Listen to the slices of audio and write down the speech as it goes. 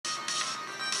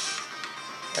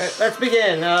Alright, let's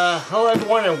begin. Hello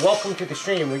everyone and welcome to the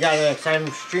stream. We got an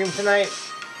exciting stream tonight.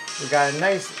 We got a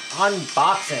nice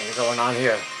unboxing going on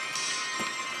here.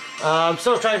 I'm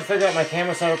still trying to figure out my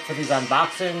camera setup for these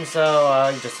unboxings,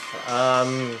 so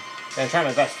gonna try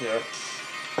my best here.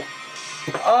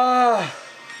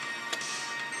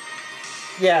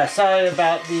 Yeah, sorry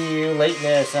about the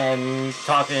lateness and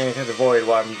talking into the void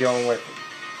while I'm dealing with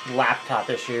laptop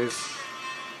issues.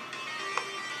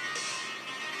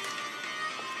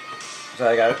 So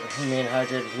I got it main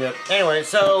hydrated here. Anyway,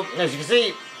 so as you can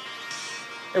see,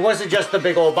 it wasn't just the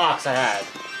big old box I had.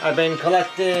 I've been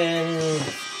collecting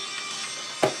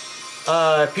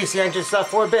PC Engine stuff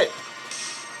for a bit.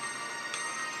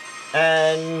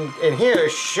 And in here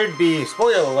should be,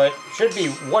 spoiler alert, should be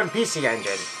one PC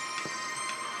Engine.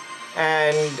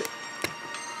 And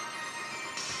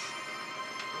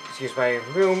excuse my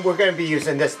room, we're going to be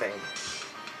using this thing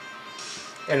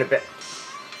in a bit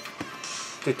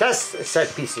to test said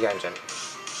PC Engine.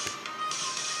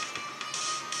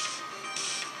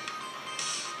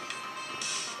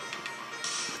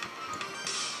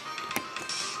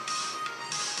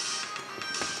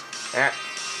 Alright.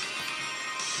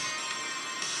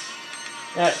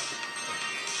 Alright.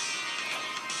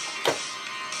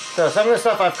 So some of the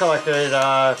stuff I've collected,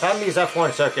 found these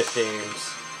F1 Circus games.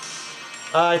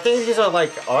 I think these are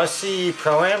like RC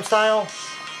Pro-Am style.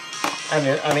 On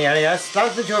the NES.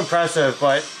 Nothing too impressive,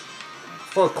 but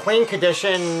for clean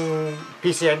condition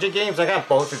PC Engine games, I got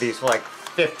both of these for like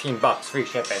 15 bucks free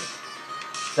shipping.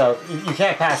 So you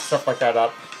can't pass stuff like that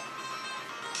up.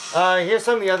 Here's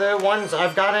some of the other ones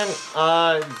I've gotten.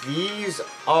 These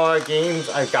are games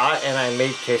I got and I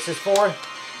made cases for.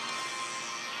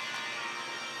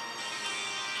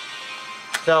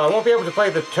 So I won't be able to play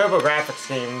the TurboGrafx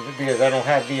game because I don't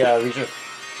have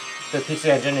the PC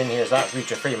Engine in here is not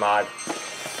feature free mod.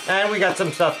 And we got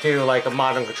some stuff too, like a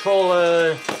modern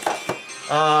controller,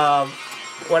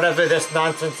 whatever this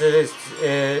nonsense it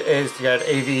is to get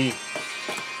AV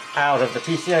out of the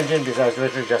PC Engine because I was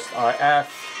originally just RF.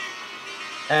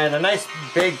 And a nice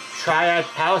big triad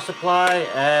power supply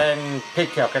and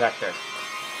pigtail connector.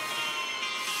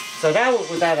 So now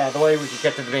with that out of the way, we can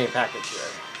get to the main package here.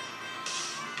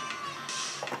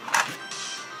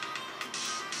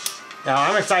 Now,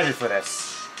 I'm excited for this.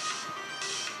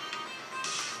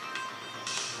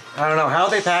 I don't know how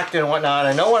they packed it and whatnot.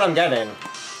 I know what I'm getting.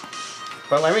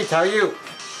 But let me tell you,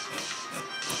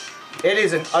 it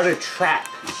is an utter trap.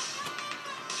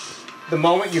 The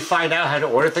moment you find out how to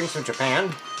order things from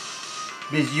Japan,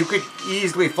 because you could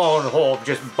easily fall in the hole of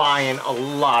just buying a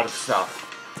lot of stuff.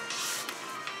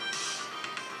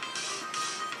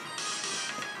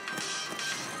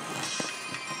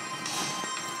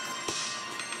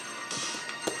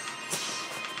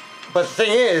 But the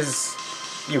thing is,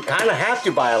 you kind of have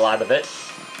to buy a lot of it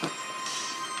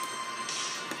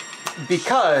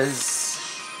because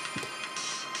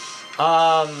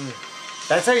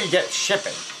that's how you get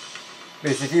shipping.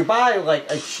 Because if you buy like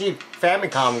a cheap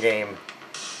Famicom game,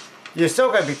 you're still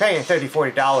going to be paying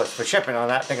 $30–40 for shipping on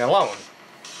that thing alone.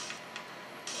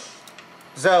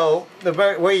 So the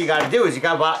way you got to do is you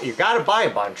got to buy a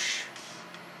bunch,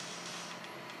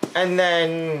 and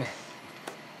then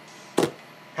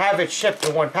have it shipped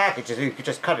in one package so you could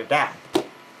just cut it down.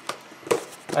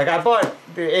 Like I bought,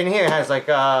 in here has like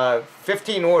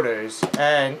 15 orders,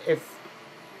 and if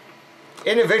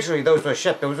individually those were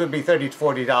shipped, those would be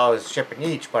 $30–40 shipping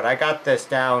each, but I got this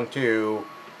down to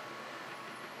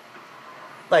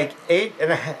like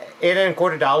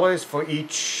 $8.25 for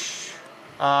each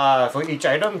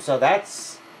item, so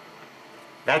that's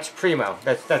primo.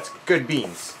 That's good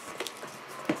beans.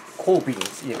 Cool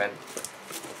beans even.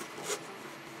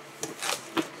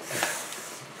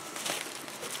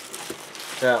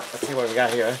 So, let's see what we got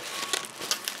here.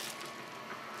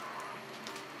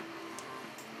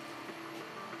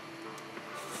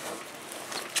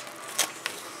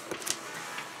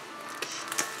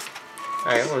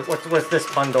 Alright, what's this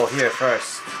bundle here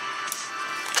first?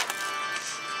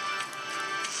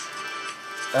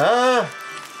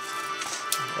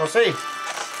 We'll see.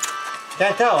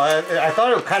 Can't tell. I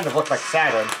thought it kind of looked like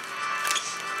Saturn.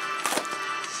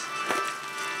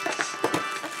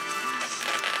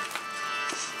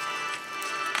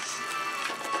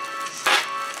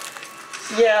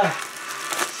 Yeah,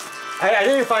 I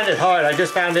didn't find it hard. I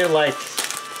just found it like,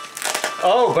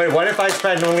 oh, but what if I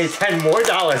spend only $10 more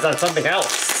on something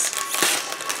else?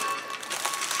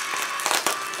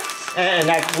 And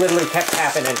that literally kept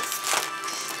happening.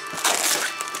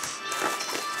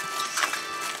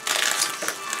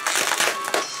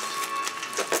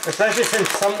 Especially since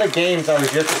some of the games I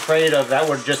was just afraid of that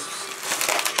would just...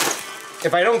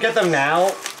 If I don't get them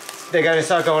now, they're gonna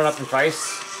start going up in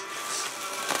price.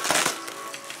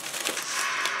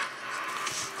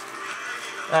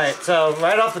 Alright, so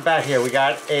right off the bat here, we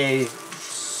got a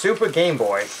Super Game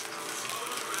Boy.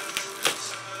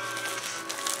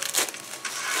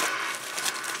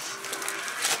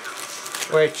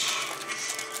 Which,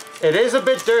 it is a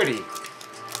bit dirty,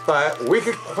 but we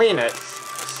could clean it,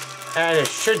 and it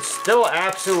should still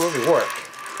absolutely work.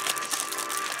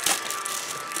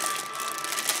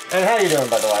 And how you doing,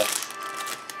 by the way?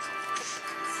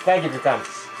 Thank you for coming.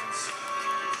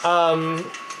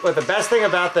 But the best thing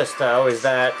about this, though, is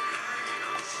that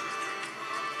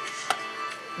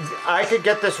I could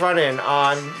get this running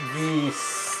on the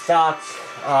stock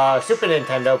Super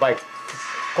Nintendo by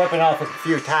clipping off a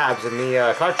few tabs in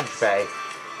the cartridge bay.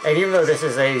 And even though this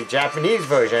is a Japanese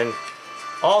version,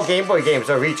 all Game Boy games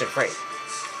are region free.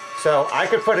 So I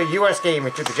could put a US game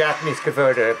into the Japanese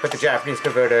converter, put the Japanese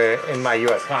converter in my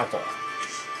US console.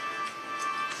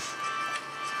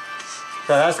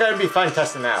 So that's going to be fun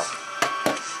testing out.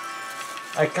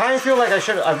 I kind of feel like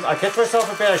I kicked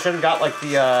myself a bit. I should have got like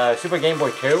the Super Game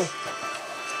Boy 2.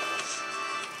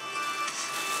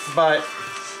 But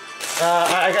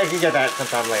I can get that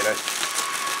sometime later.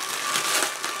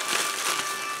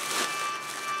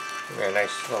 Very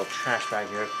nice little trash bag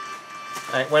here.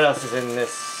 Alright, what else is in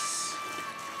this?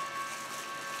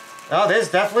 Oh, there's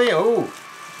definitely,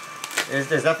 there's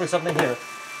definitely something here.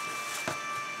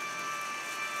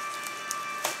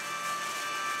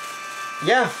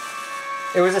 Yeah,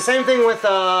 it was the same thing with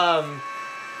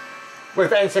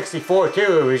N64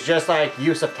 too. It was just like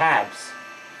use of tabs.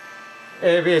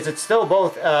 Because it's still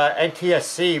both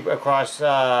NTSC across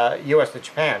US to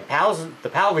Japan. The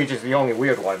PAL region is the only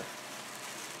weird one.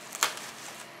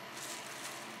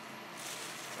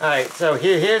 Alright, so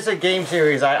here's a game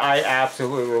series I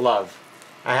absolutely love.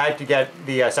 I had to get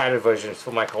the Saturn versions for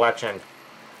my collection.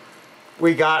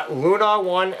 We got Lunar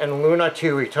 1 and Lunar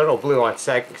 2 Eternal Blue on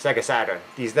Sega Saturn.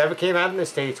 These never came out in the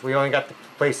States. We only got the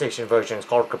PlayStation version. It's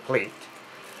called Complete.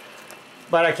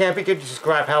 But I can't begin to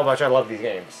describe how much I love these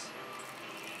games.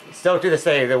 Still to this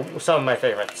day, they're some of my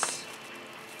favorites.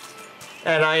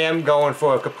 And I am going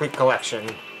for a complete collection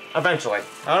eventually.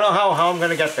 I don't know how I'm going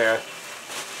to get there.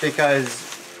 Because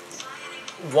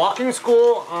walking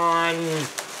school on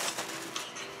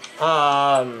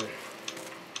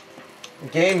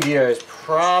Game Gear is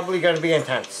probably going to be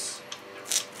intense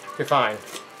to find.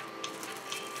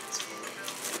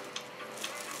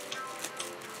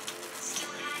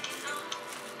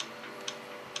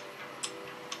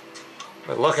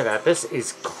 But look at that, this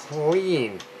is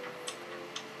clean.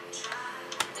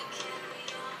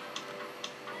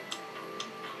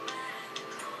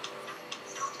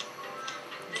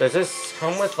 Does this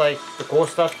come with like the cool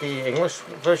stuff the English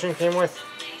version came with?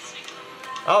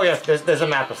 Oh yeah, there's a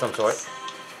map of some sort.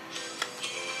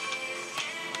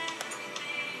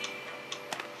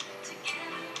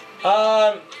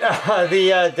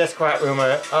 The disc rat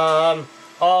rumor.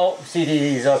 All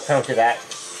CDs are prone to that.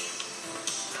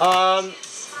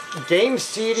 Game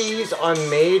CDs are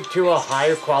made to a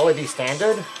higher quality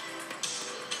standard,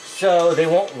 so they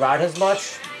won't rot as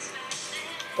much,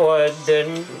 or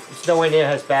it's nowhere near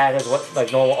as bad as what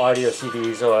like normal audio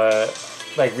CDs or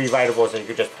like rewritables that you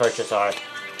could just purchase are.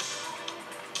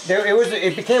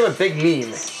 It became a big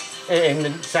meme in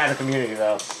the Saturn community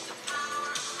though.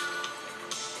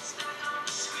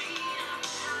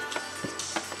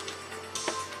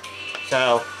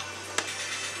 So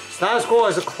it's not as cool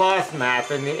as a cloth map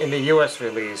in the US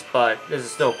release, but this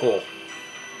is still cool.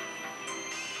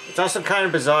 It's also kind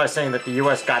of bizarre saying that the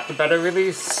US got the better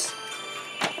release.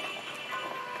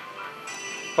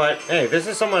 But hey, this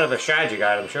is somewhat of a strategy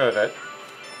guide, I'm sure of it.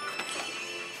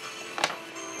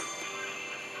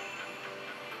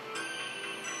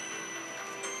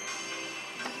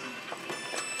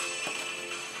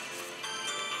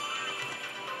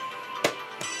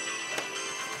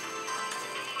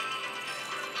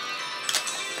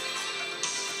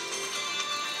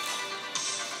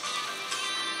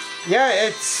 Yeah,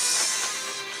 it's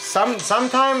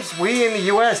sometimes we in the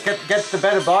US get the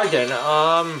better bargain.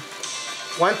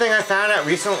 One thing I found out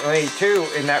recently too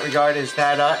in that regard is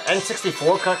that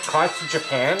N64 carts in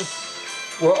Japan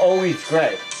were always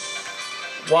gray,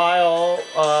 while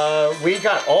we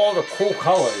got all the cool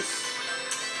colors.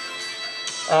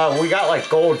 We got like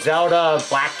Gold Zelda,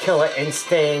 Black Killer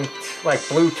Instinct, like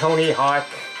Blue Tony Hawk.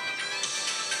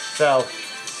 So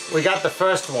we got the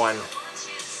first one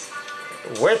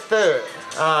with the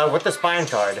spine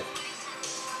card.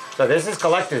 So this is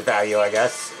collector's value, I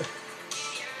guess.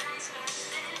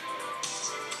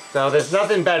 So there's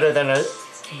nothing better than a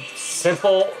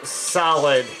simple,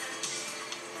 solid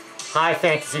high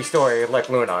fantasy story like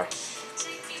Lunar.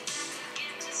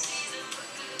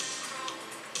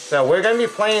 So we're going to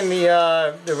be playing the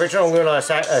original Lunar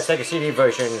Sega CD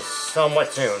version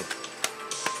somewhat soon.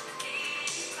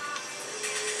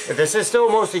 This is still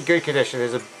mostly good condition.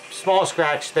 There's a small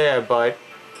scratch there, but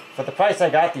for the price I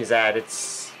got these at,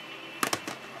 it's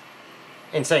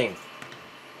insane.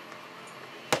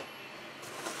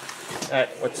 Alright,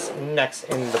 what's next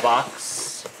in the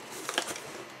box?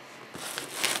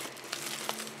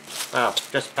 Oh,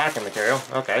 just packing material.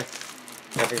 Okay.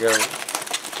 I can go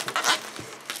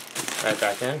right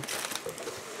back in.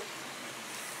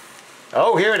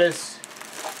 Oh, here it is.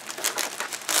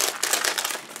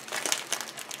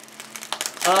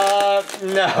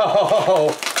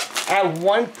 No. At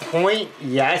one point,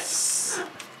 yes.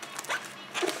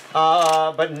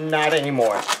 But not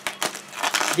anymore.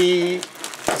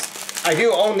 I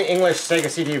do own the English Sega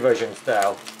CD versions,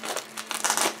 though.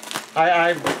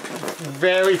 I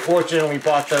very fortunately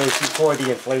bought those before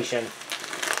the inflation.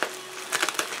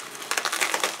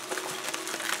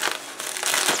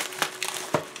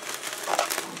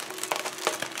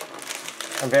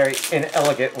 I'm very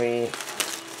inelegantly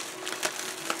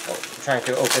trying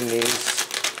to open these,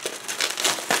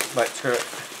 but screw it.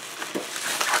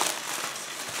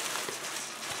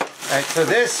 Alright, so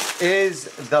this is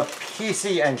the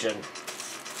PC Engine.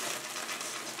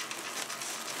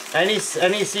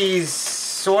 NEC's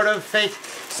sort of fake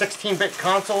 16-bit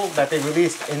console that they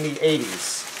released in the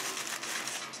 80s.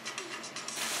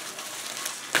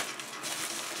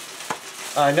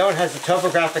 I know it has the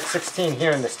TurboGrafx 16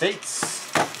 here in the States.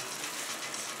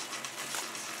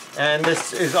 And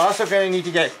this is also going to need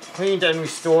to get cleaned and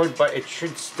restored, but it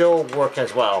should still work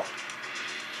as well.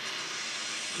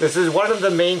 This is one of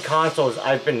the main consoles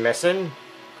I've been missing.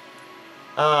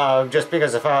 Just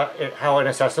because of how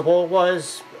inaccessible it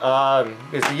was.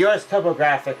 Because the US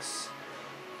TurboGrafx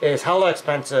is hella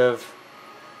expensive.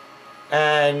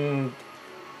 And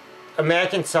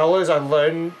American sellers, I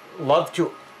learned, love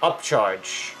to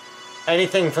upcharge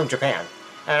anything from Japan.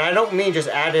 And I don't mean just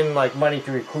add in like money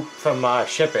to recoup from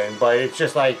shipping, but it's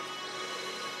just like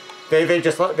they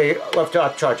love to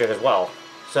upcharge it as well.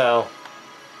 So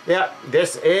yeah,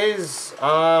 this is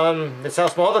that's how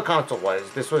small the console was.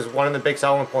 This was one of the big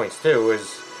selling points too. It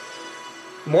was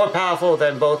more powerful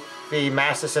than both the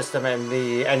Master System and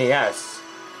the NES,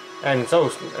 and so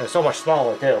much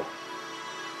smaller too.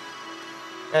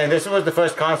 And this was the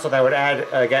first console that would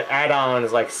get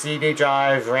add-ons like CD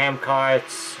drives, RAM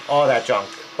carts, all that junk.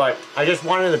 But I just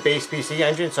wanted a base PC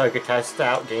engine so I could test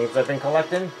out games I've been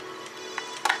collecting.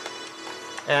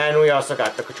 And we also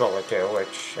got the controller too,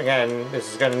 which, again,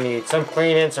 this is going to need some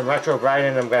cleaning, some retro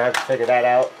grinding. I'm going to have to figure that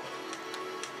out.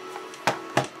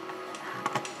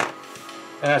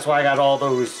 And that's why I got all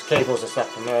those cables and stuff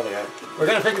from earlier. We're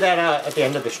going to figure that out at the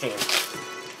end of the stream.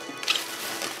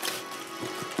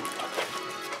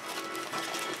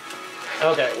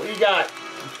 Okay, we got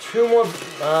two more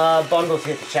bundles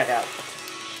here to check out.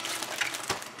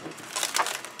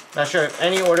 Not sure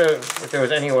if there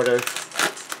was any order.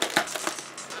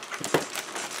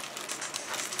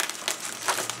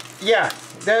 Yeah,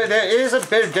 there is a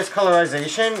bit of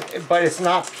discolorization, but it's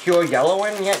not pure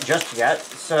yellowing just yet,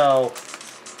 so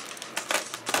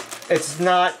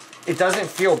it doesn't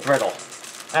feel brittle.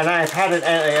 And I've had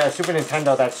a Super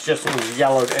Nintendo that's just was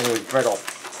yellowed and was brittle.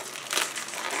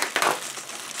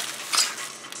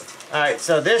 Alright,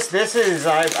 so this is,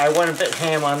 I went a bit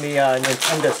ham on the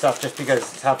Nintendo stuff just because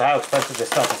of how expensive this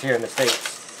stuff is here in the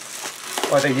States.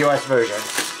 Or the US version.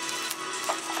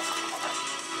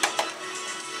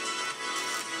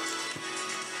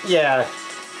 Yeah.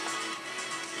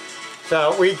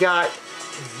 So we got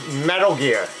Metal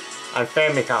Gear on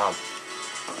Famicom.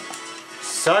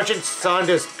 Sergeant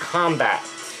Saunders Combat,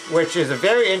 which is a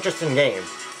very interesting game.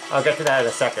 I'll get to that in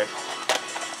a second.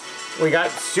 We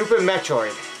got Super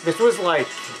Metroid. This was like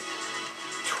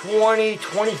 20,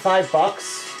 25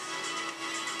 bucks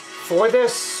for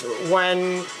this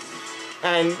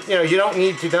and you know, you don't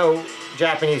need to know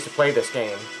Japanese to play this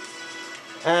game.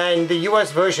 And the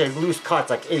US version, loose cuts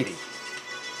like 80.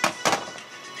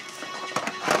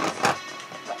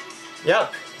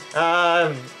 Yep.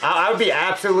 I would be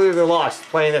absolutely lost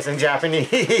playing this in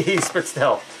Japanese, but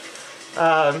still.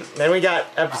 Then we got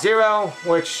F-Zero,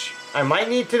 which I might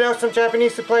need to know some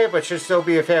Japanese to play, but should still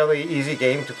be a fairly easy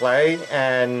game to play.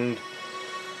 And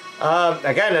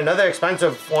again, another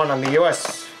expensive one on the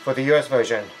US for the US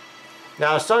version.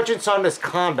 Now, Sergeant Saunders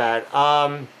Combat.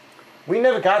 We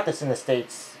never got this in the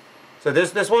States. So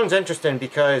this one's interesting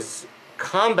because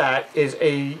Combat is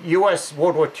a US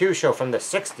World War II show from the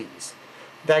 60s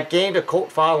that gained a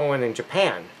cult following in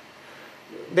Japan.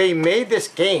 they made this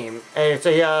game, and it's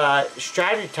a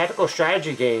tactical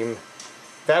strategy game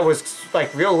that was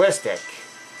like realistic,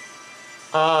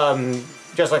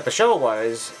 just like the show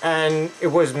was, and it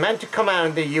was meant to come out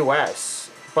in the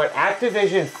US, but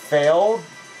Activision failed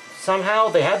somehow.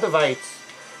 They had the rights,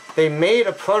 they made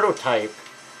a prototype,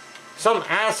 some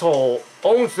asshole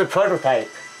owns the prototype,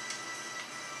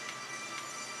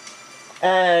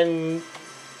 and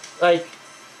like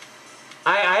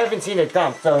I haven't seen it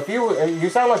dumped, so if you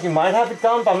sound like you might have it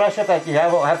dumped. I'm not sure if you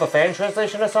have a fan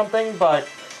translation or something, but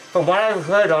from what I've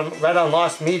read on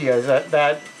Lost Media is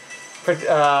that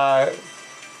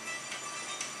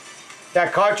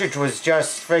cartridge was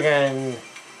just friggin'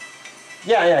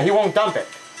 yeah, he won't dump it.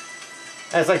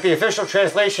 And it's like the official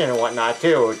translation and whatnot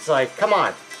too. It's like, come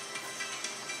on.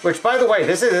 Which, by the way,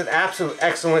 this is an absolute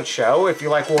excellent show if you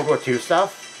like World War II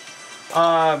stuff.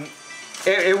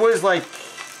 It was like,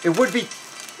 it would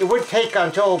take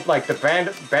until like the Band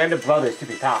of Brothers to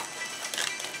be topped.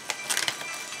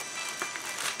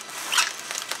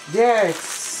 Yeah,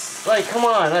 it's like, come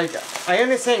on, like, I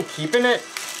understand keeping it,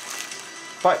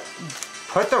 but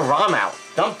put the ROM out.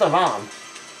 Dump the ROM.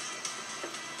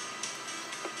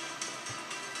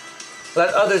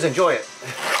 Let others enjoy it.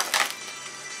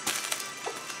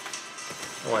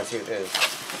 I want to see what it is.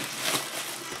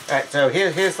 Alright, so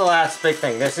here's the last big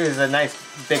thing. This is a nice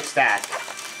big stack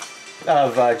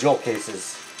of Jolt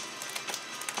cases.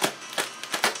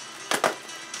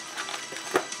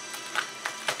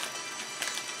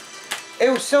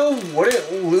 So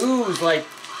wouldn't lose like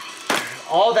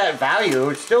all that value. It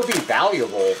would still be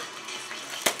valuable.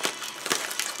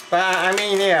 But I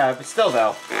mean, yeah, but still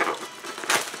though.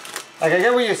 Like, I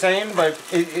get what you're saying, but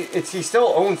it's he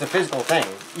still owns the physical thing.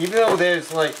 Even though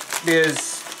there's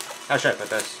how should I put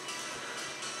this?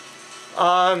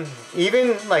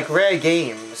 Even like rare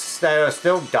games that are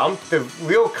still dumped, the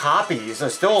real copies are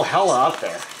still hella up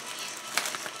there.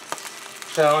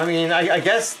 So I mean, I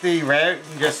guess the rare,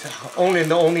 just owning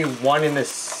the only one in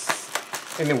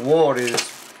the world is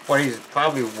what he's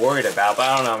probably worried about. But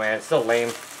I don't know, man. It's still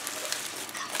lame.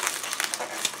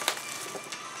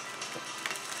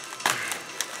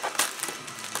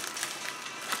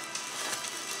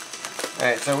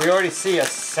 Alright, so we already see a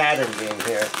Saturn game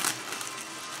here.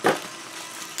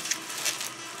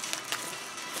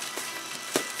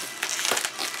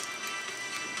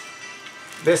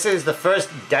 This is the first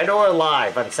Dead or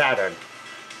Alive on Saturn.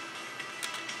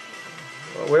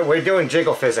 We're doing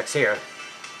jiggle physics here.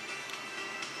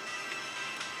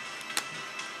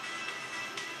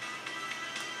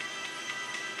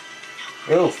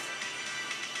 Oof.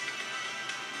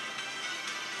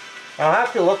 I'll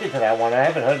have to look into that one. I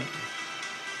haven't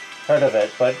heard of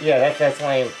it, but yeah, that's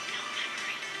lame.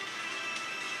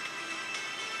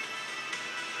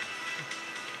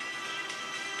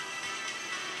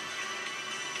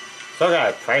 Still got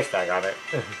a price tag on it.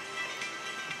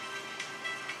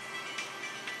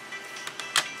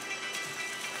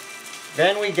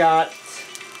 Then we got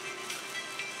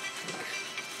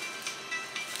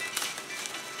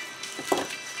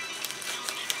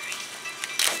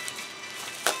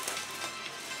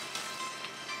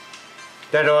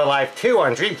Dead or Alive 2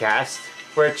 on Dreamcast,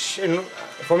 which,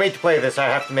 for me to play this, I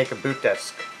have to make a boot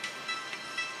disc.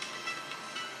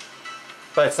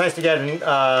 But it's nice to get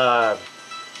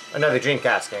another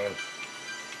Dreamcast game.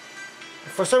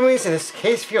 For some reason, this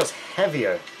case feels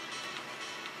heavier.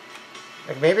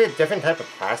 Like maybe a different type of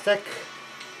plastic?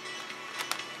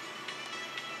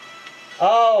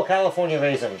 Oh, California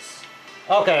Raisins.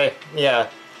 Okay, yeah.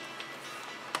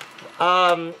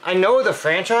 I know the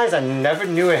franchise, I never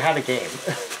knew it had a game.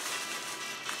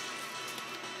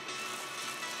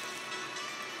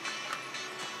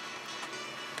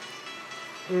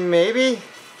 Maybe?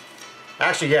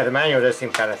 Actually, yeah, the manual does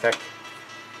seem kind of thick.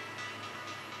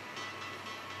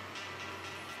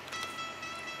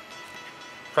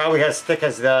 Probably as thick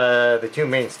as the two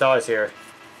main stars here.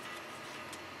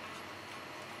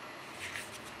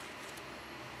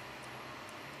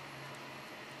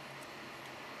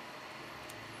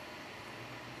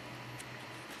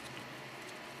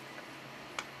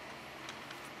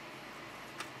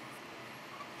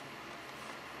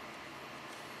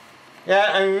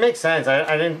 Yeah, I mean, it makes sense.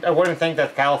 I wouldn't think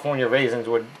that California Raisins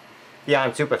would be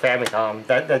on Super Famicom.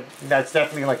 That's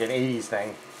definitely like an 80s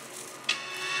thing.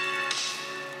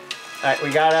 Alright,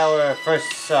 we got our first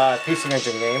PC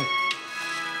Engine game.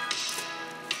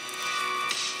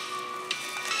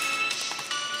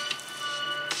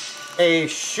 A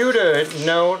shooter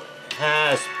known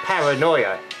as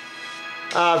Paranoia.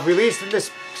 Released in the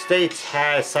States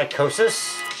has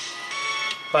Psychosis.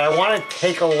 But I want to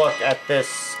take a look at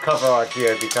this cover art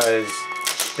here because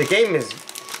The game is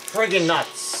friggin'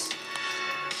 nuts.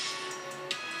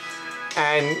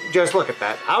 And just look at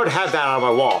that. I would have that on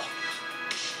my wall.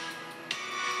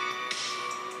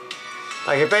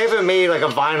 Like if they ever made like a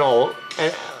vinyl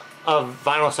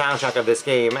soundtrack of this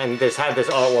game and just had this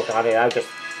artwork on it, I'd just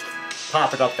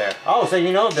pop it up there. Oh, so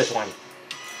you know this one.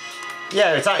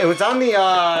 Yeah, it was on the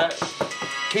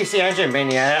PC Engine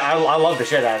mini. I love the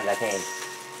shit out of that game.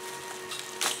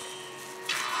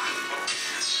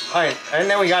 Alright, and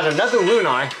then we got another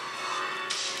Lunar.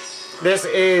 This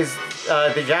is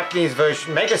the Japanese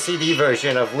version, Mega CD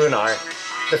version of Lunar,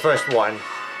 the first one.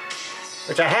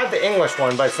 Which I have the English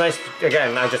one, but it's nice,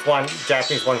 again, I just want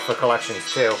Japanese one for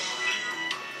collections too.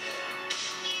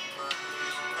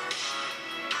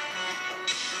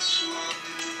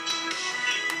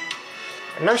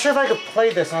 I'm not sure if I could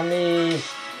play this on the...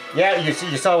 Yeah, you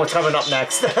saw what's coming up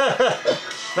next.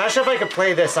 Not sure if I could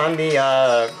play this on the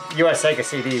US Sega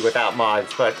CD without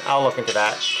mods, but I'll look into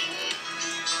that.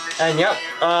 And yep,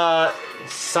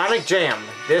 Sonic Jam.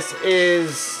 This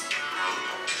is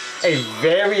a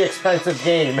very expensive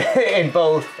game in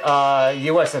both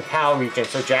US and PAL regions,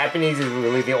 so Japanese is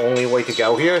really the only way to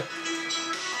go here.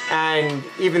 And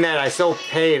even then, I still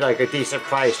paid like a decent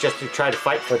price just to try to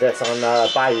fight for this on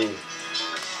Bayou.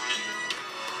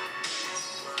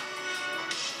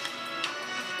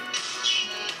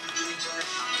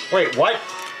 Wait, what?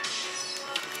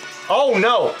 Oh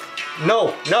no!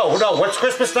 No, no, no, what's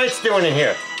Christmas Nights doing in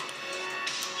here?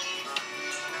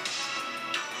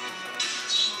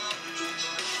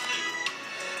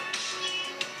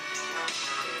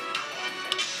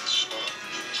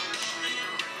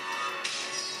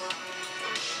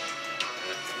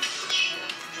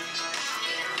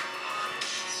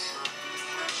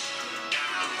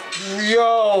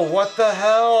 Yo, what the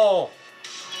hell?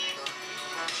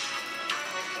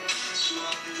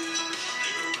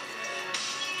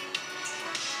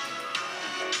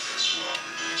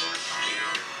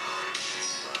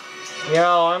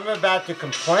 Yo, I'm about to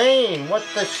complain. What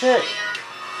the shit?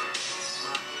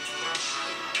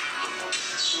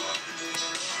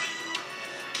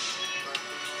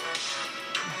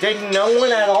 Did no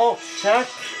one at all check?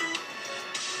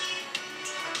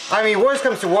 I mean, worst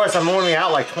comes to worst, I'm only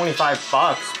out like 25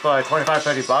 bucks, but 25,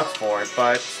 30 bucks for it,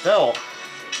 but still.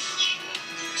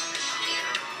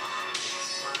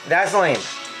 That's lame.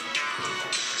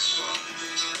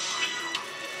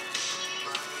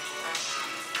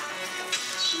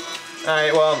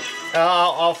 Alright, well,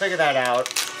 I'll figure that out.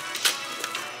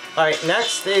 Alright,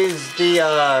 next is the,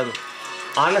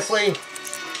 honestly,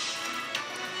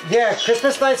 yeah,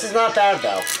 Christmas Nights is not bad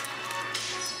though.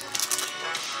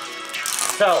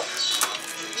 So,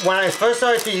 when I first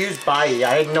started to use Bai,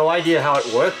 I had no idea how it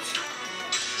worked.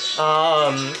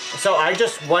 So I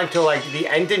just went to like the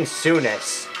Endin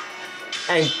Soonest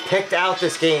and picked out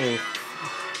this game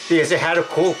because it had a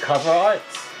cool cover art.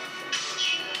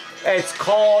 It's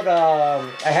called, I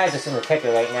have this in the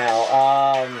ticket right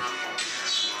now,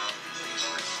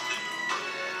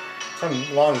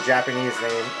 some long Japanese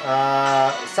name,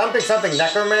 something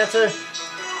Necromancer?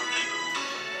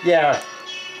 Yeah,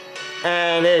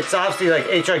 and it's obviously like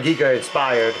HR Giga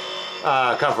inspired,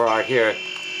 cover art here,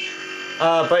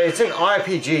 but it's an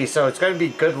RPG, so it's going to be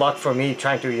good luck for me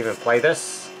trying to even play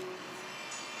this.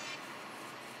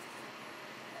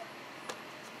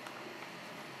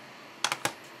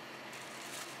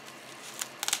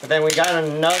 But then we got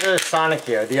another Sonic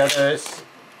here, the other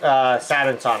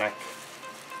Saturn Sonic.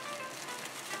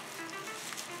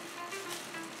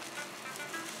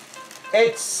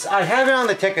 I have it on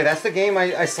the ticket, that's the game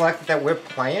I selected that we're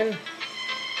playing.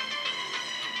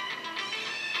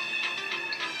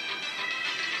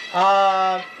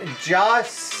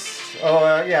 Jase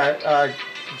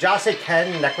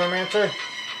Ken Necromancer.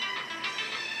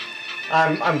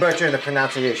 I'm butchering the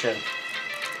pronunciation.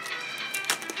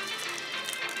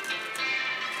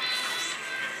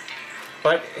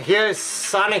 But here's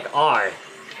Sonic R,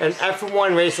 an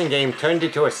F1 racing game turned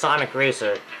into a Sonic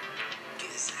racer.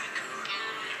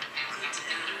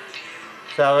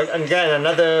 So again,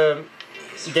 another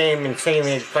game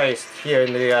insanely priced here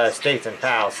in the States and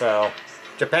PAL, so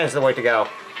Japan's the way to go.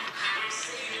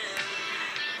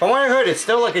 From what I heard, it's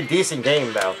still like a decent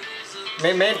game though.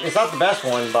 It's not the best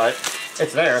one, but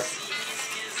it's there.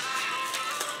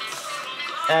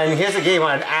 And here's a game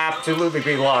I'd absolutely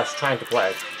be lost trying to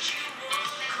play.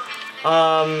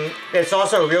 It's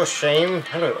also a real shame.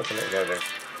 How do I open it together?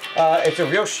 It's a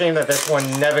real shame that this one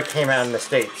never came out in the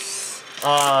States.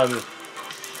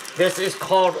 This is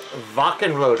called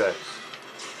Wackenroder.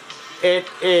 It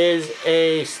is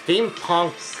a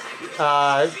steampunk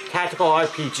tactical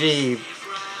RPG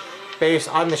based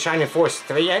on the Shining Force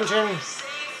 3 engine.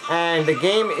 And the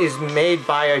game is made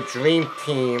by a dream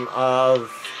team of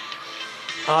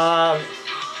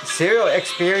Serial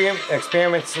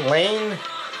Experiments Lane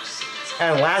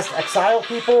and Last Exile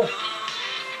people.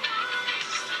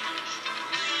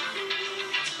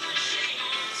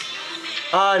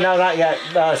 No, not yet.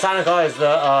 Sonic R is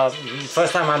the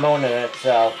first time I'm owning it,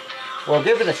 so we'll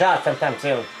give it a shot sometime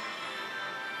soon.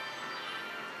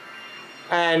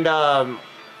 And,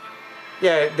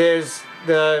 yeah, there's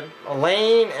the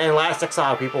Lane and Last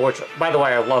Exile people, which, by the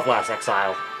way, I love Last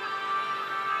Exile.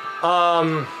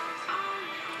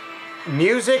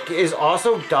 Music is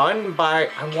also done by,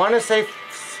 I want to say,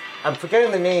 I'm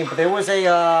forgetting the name, but there was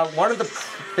a, one of the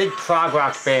big prog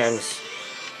rock bands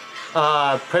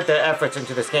put their efforts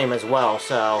into this game as well,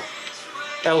 so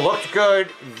it looked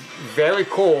good, very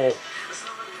cool,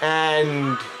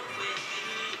 and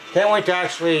can't wait to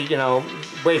actually, you know,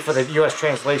 wait for the US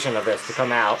translation of this to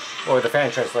come out, or the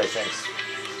fan translation.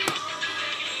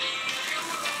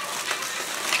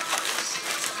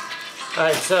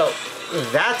 Alright, so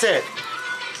that's it.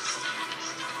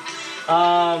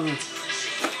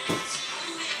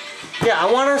 Yeah,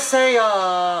 I want to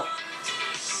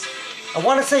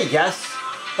say yes,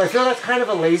 but I feel that's kind of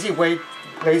a lazy way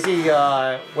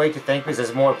to think, because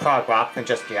there's more prog rock than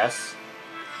just yes.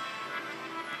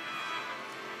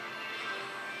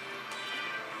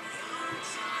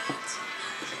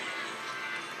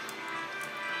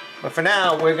 But for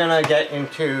now, we're gonna get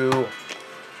into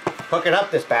hooking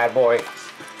up this bad boy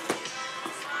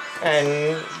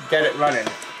and get it running.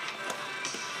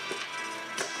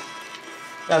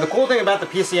 Now the cool thing about the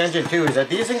PC Engine too is that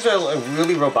these things are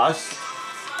really robust.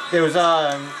 There's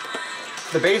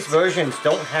the base versions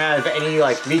don't have any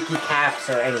like leaky caps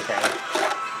or anything.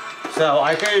 So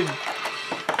I could,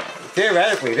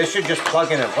 theoretically, this should just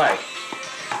plug in and play.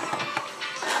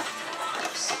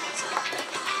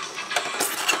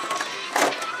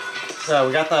 So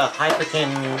we got the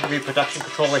Hyperkin reproduction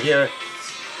controller here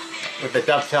with the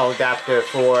dovetail adapter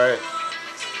for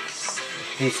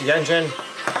PC Engine.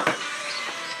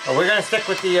 But we're going to stick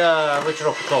with the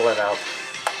original controller though,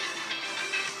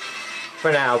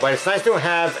 for now. But it's nice to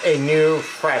have a new,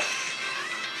 fresh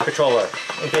controller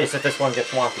in case if this one gets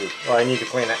wonky or I need to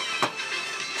clean it.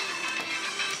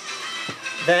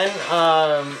 Then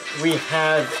we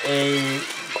have a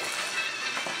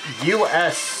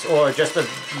US, or just a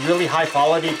really high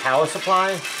quality power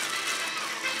supply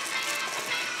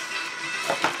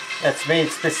that's made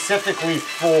specifically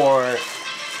for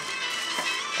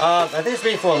I think it's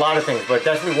made for a lot of things, but it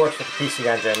definitely works with the PC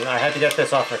Engine. I had to get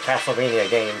this off of Castlevania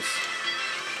games,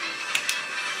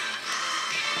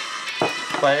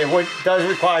 but it does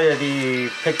require the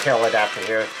pigtail adapter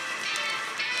here.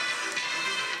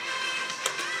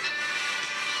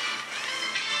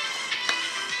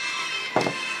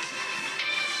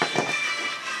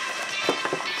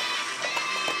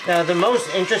 Now, the most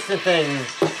interesting thing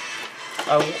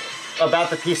about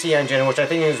the PC Engine, which I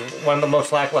think is one of the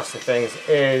most lackluster things,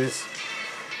 is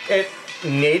it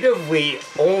natively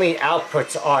only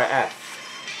outputs RF.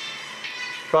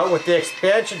 But with the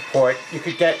expansion port, you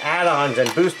could get add-ons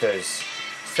and boosters.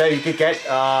 So you could get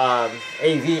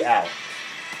AV out.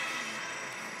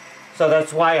 So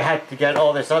that's why I had to get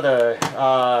all this other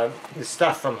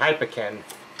stuff from Hyperkin,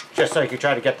 just so I could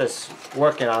try to get this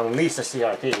working on at least a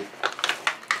CRT.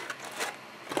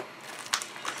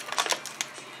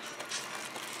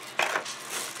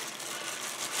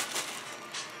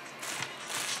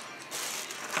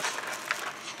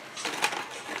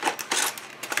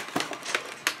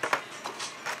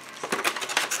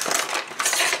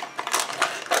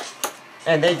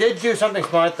 And they did do something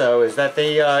smart though, is that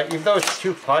they, even though it's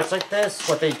two parts like this,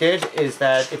 what they did is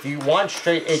that if you want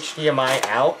straight HDMI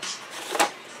out,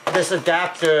 this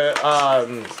adapter,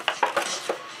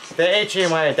 the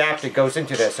HDMI adapter goes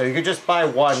into this. So you could just buy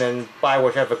one and buy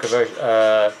whichever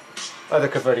other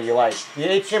converter you like. The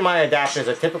HDMI adapters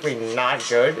are typically not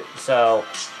good, so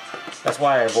that's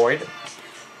why I avoid.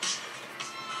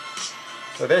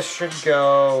 So this should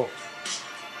go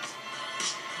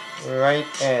right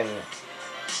in.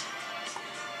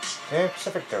 Any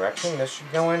specific direction this should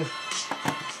go in?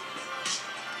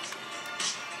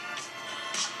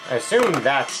 I assume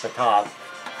that's the top.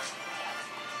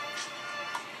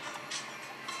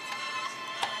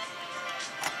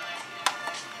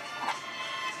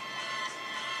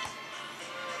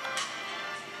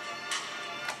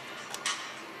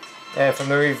 And from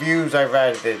the reviews I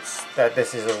read, it's that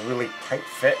this is a really tight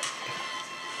fit.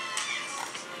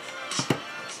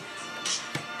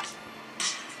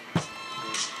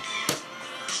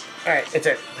 Alright, it's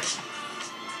it.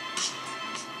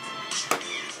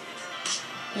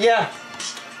 Yeah.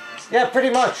 Yeah, pretty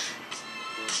much.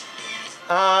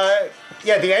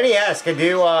 Yeah, the NES can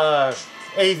do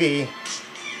AV,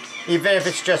 even if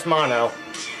it's just mono.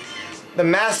 The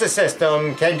Master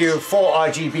System can do full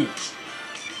RGB.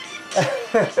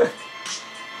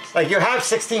 Like, you have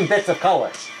 16 bits of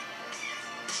color.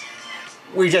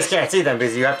 We just can't see them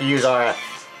because you have to use RF.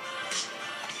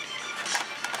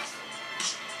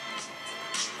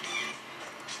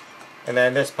 And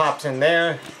then this pops in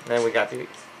there, and then we got the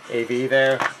AV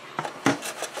there.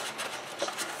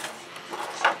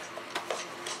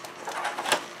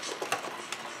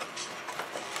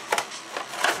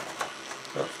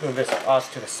 So let's move this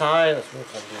off to the side. Let's move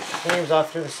some of these games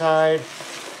off to the side.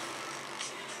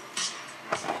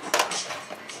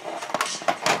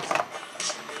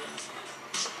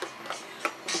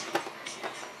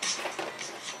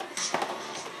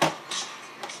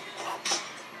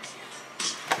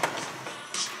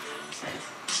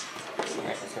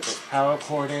 Power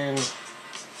cord in.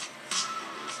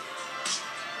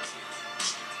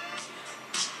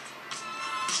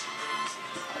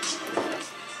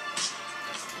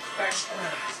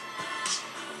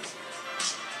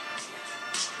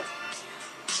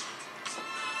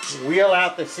 Wheel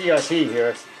out the CRT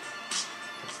here.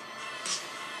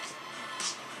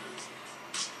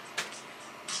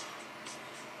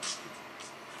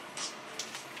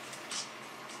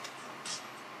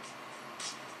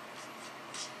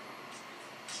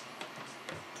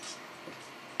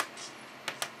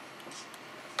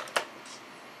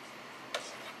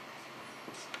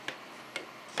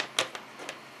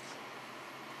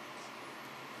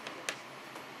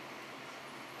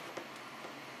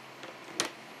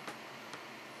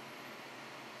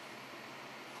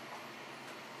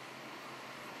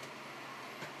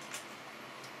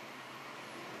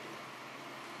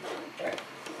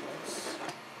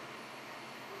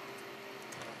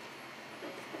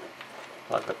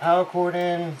 Plug the power cord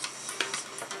in.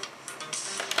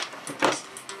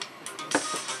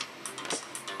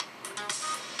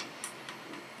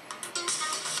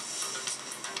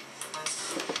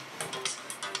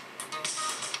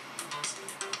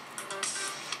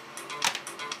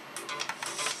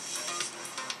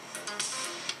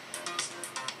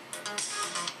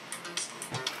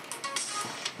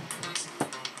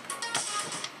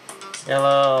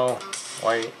 Yellow,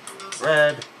 white,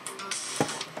 red.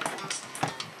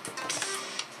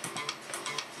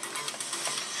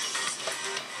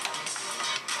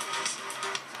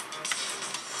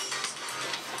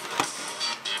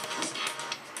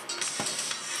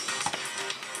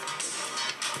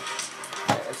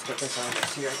 Let's get this on the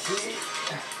CRT.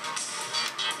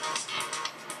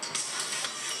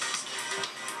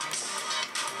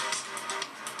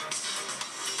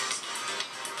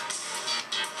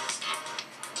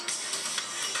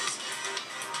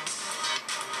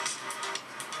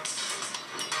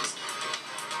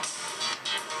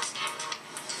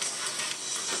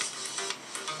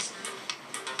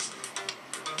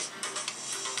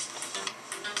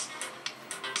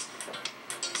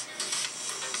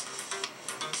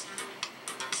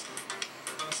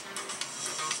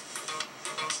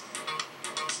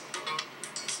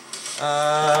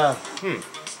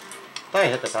 Thought I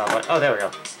hit the power button. Oh, there we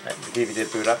go. Right, the TV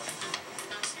did boot up.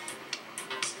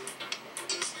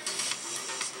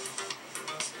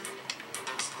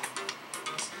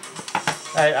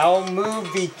 Alright, I'll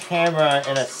move the camera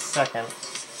in a second.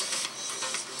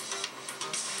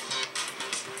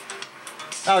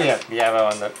 Oh yeah, the arrow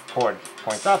on the cord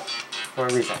points up for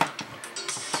a reason.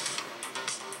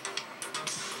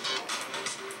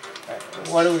 Alright,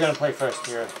 what are we going to play first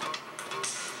here?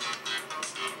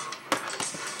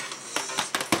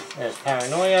 There's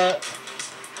Paranoia.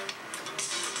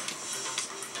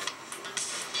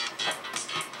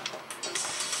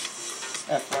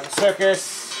 F1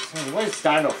 Circus. Where's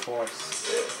Dino Force?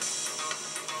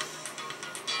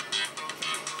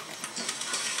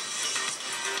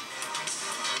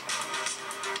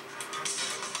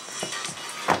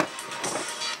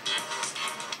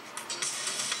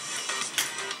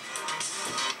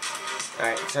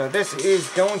 Alright, so this is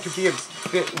going to be a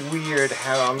bit weird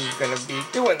how I'm going to be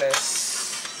doing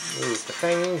this. Move the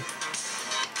thing.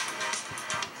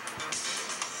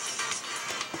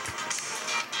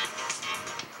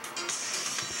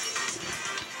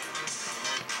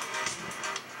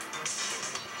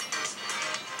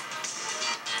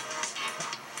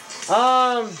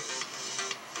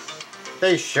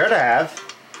 They should have.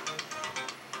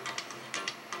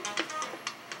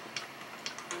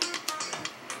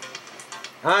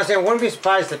 Honestly, I wouldn't be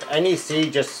surprised if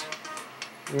NEC just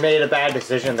made a bad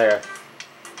decision there.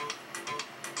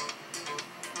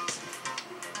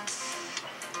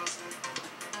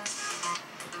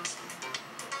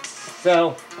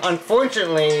 So,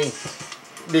 unfortunately,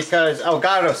 because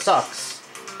Elgato sucks,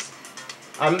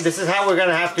 this is how we're going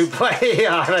to have to play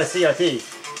on a CRT.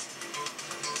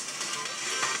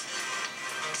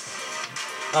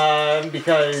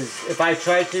 Because if I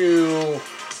try to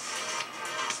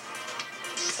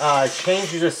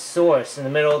change the source in the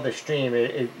middle of the stream,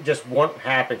 it just won't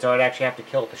happen, so I'd actually have to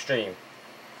kill the stream.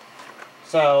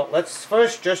 So let's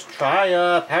first just try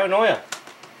Paranoia.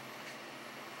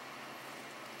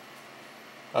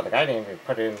 Oh, the guy didn't even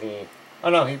put it in the... Oh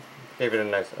no, he gave it a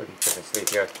nice different sleeve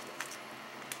here.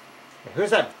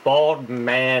 Who's that bald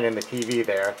man in the TV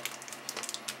there?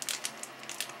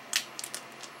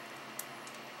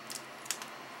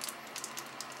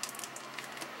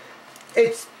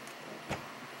 It's...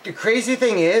 The crazy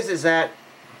thing is that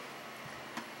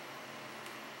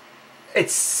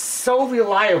it's so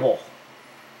reliable.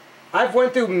 I've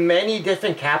went through many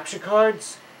different capture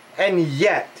cards, and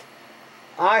yet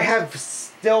I have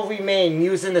still remained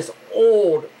using this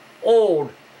old,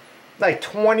 like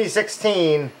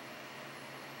 2016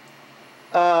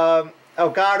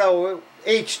 Elgato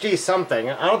HD something.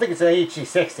 I don't think it's an HD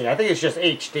 60. I think it's just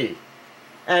HD,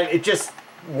 and it just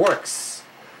works.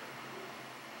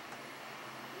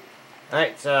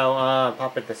 Alright, so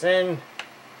pop this in.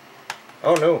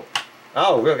 Oh no.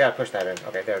 Oh, we really gotta push that in.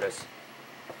 Okay, there it is.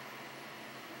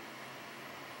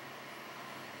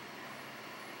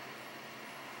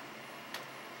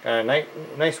 Got a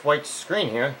nice white screen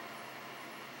here.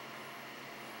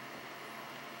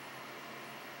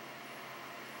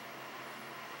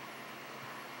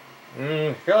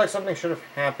 I feel like something should have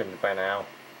happened by now.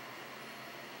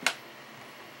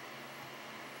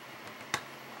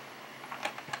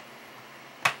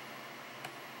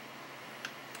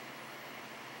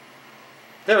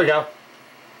 There we go.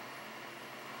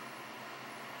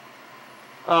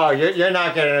 Oh, you're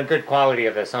not getting a good quality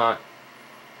of this, huh?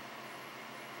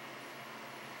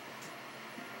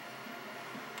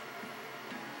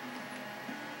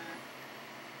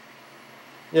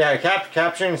 Yeah,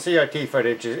 capturing CRT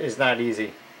footage is not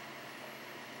easy.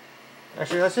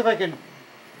 Actually, let's see if I can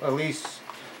at least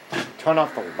turn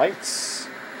off the lights.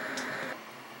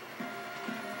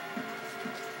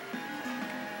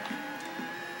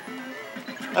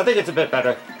 I think it's a bit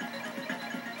better.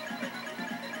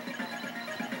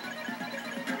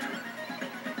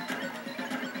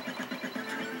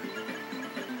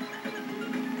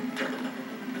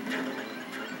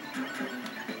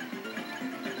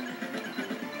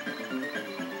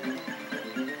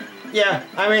 Yeah,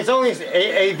 I mean, it's only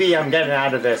AV I'm getting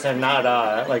out of this and not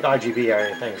like RGB or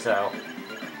anything, so.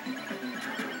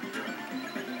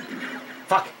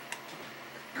 Fuck.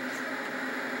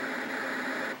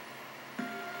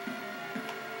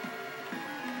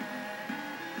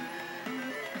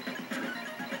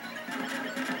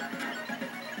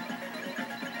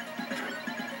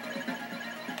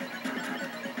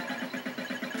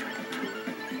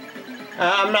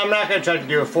 I'm not going to try to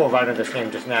do a full run of this game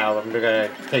just now. I'm going to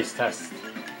taste test.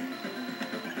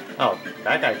 Oh,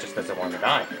 that guy just doesn't want to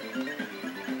die.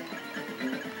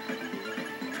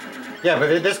 Yeah,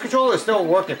 but this controller is still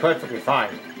working perfectly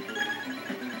fine.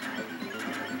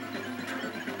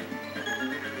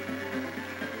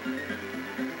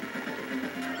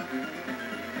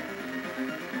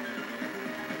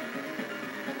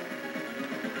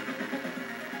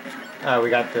 We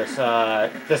got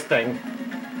this thing.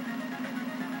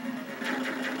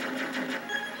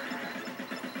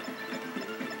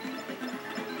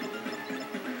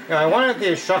 I wonder if the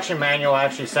instruction manual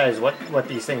actually says what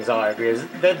these things are, because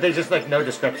there's just like no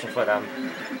description for them.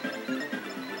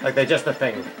 Like they're just a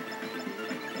thing.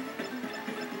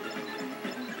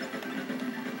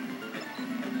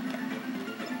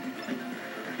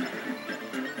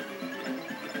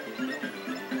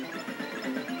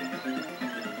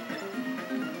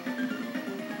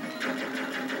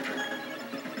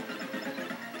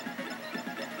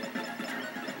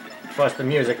 Plus the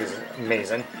music is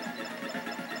amazing.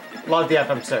 Love the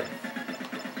FM synth.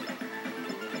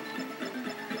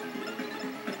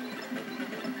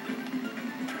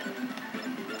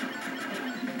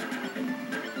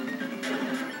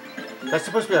 That's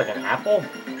supposed to be like an apple?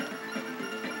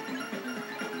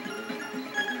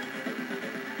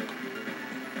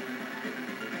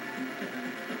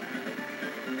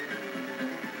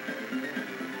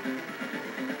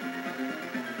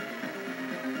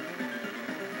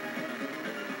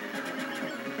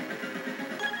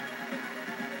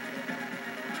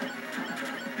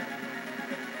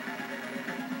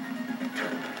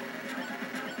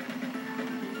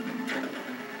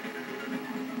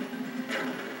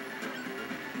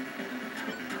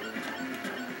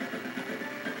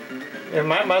 And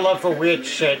my love for weird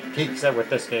shit peaks with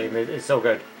this game. It's so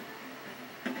good.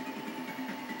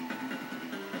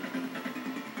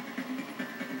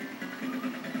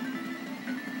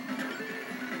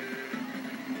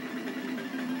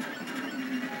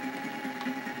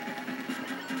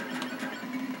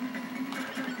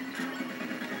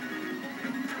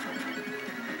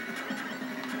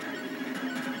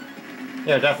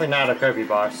 Yeah, definitely not a Kirby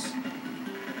boss.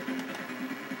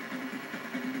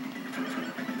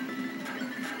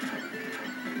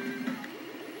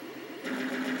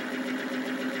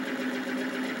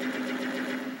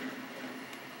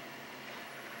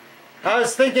 I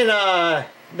was thinking, no,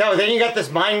 then you got this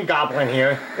Mind Goblin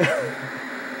here.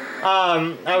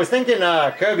 I was thinking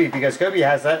Kirby, because Kirby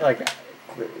has that, like,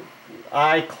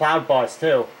 eye cloud boss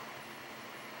too.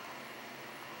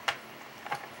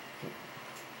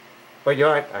 But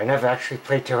you're right, I never actually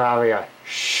played Terraria.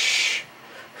 Shh.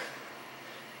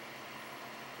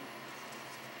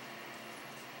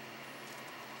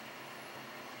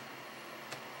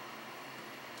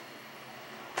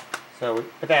 So we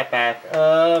put that back.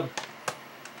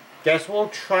 Guess we'll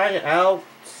try out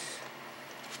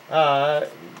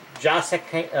Sikan,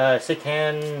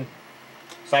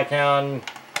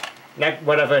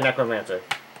 whatever, Necromancer.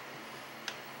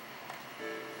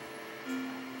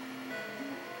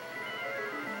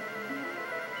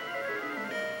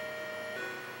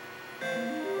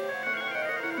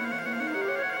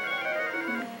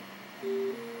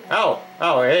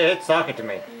 Oh, it's talking to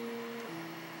me.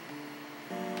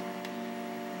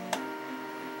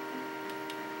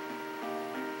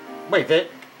 Wait, that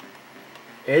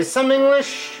is some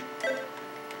English?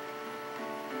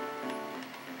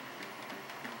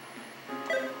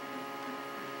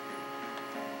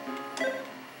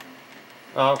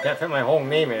 Oh, can't fit my whole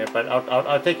name in it, but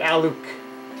I'll take Aluk.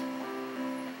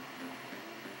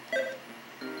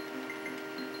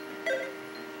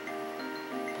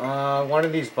 One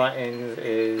of these buttons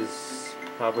is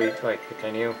probably like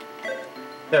continue.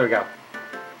 There we go.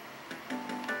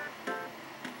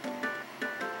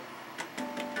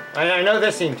 I know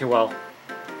this scene too well.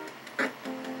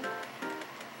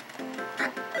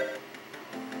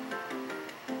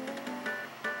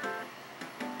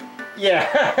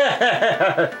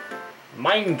 Yeah.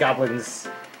 Mind goblins.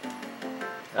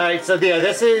 Alright, so yeah,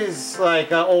 this is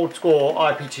like an old school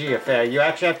RPG affair. You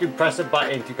actually have to press a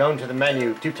button to go into the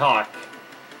menu to talk.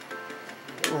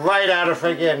 Right out of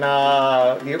friggin'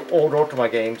 the old Ultima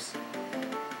games.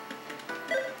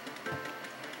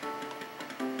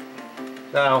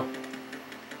 So,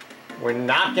 we're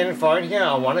not getting far in here.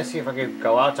 I want to see if I could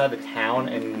go outside the town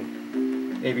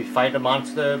and maybe fight a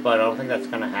monster, but I don't think that's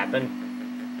going to happen.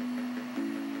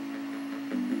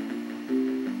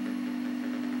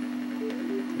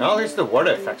 No, at least the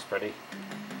water effect's pretty.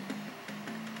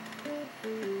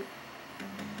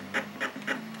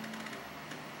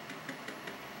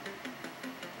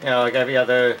 You know, like every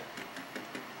other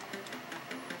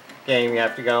game, you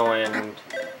have to go and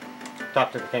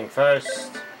talk to the king first.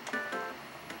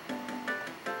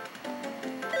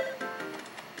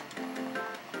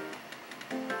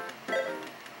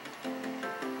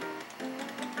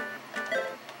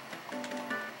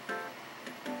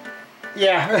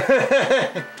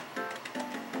 Yeah.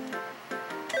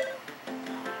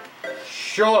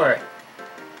 Sure.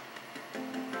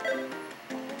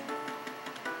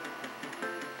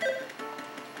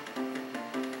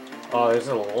 Oh, there's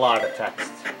a lot of text.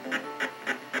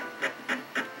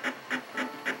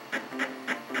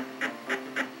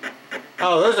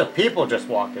 Oh, those are people just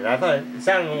walking. I thought it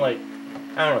sounded like,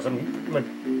 I don't know,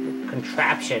 some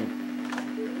contraption.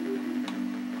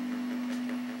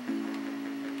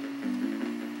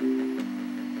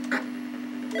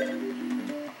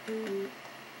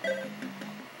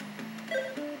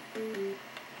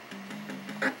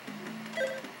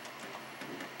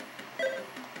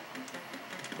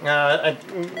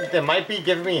 They might be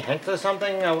giving me hints or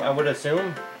something, I would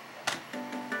assume.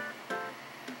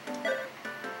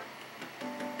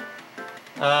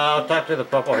 I'll talk to the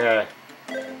purple hair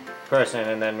person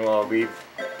and then we'll leave.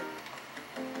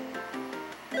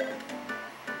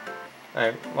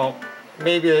 Alright, well,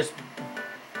 maybe this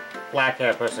black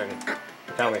hair person can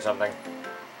tell me something.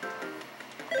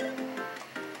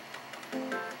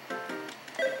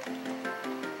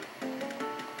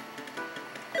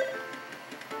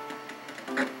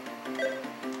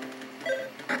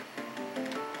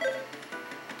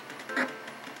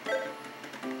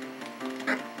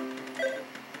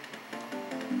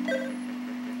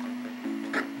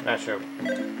 Not sure.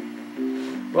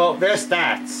 Well, their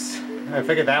stats. I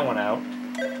figured that one out.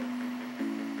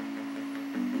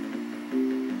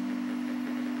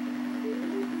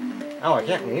 Oh, I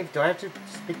can't leave? Do I have to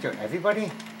speak to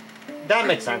everybody? That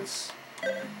makes sense.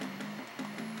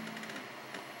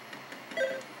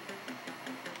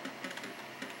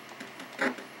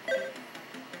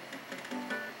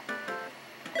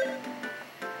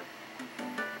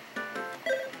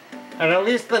 And at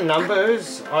least the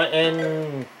numbers are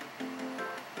in,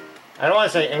 I don't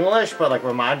want to say English, but like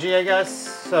Romaji, I guess.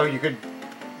 So you could,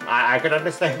 I could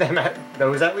understand them at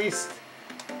those at least.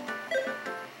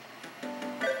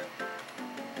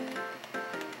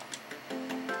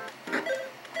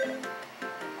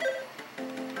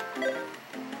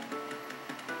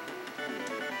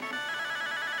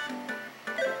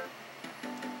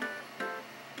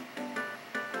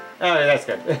 Oh, yeah, that's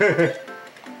good.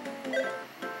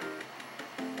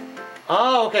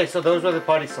 Oh, okay, so those were the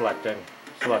party selection.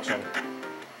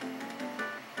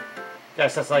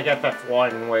 Guess that's like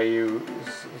FF1 where you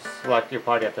select your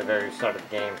party at the very start of the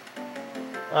game.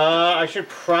 I should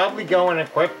probably go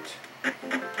unequipped,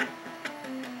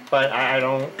 but I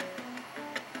don't.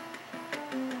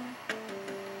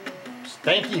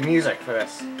 Stanky music for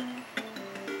this.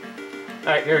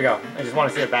 Alright, here we go. I just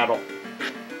want to see a battle.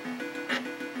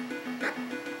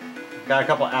 Got a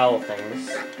couple owl things.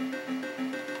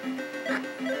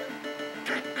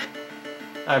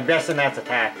 I'm guessing that's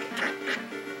attack.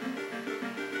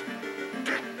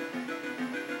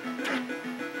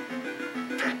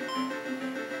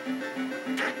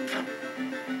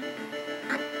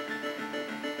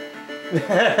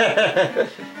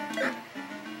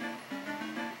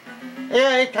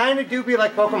 Yeah, it kind of do be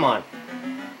like Pokemon.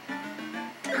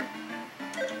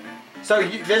 So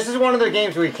this is one of the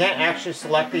games where you can't actually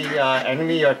select the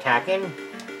enemy you're attacking.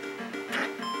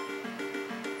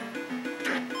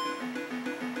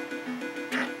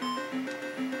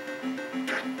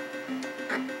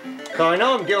 So I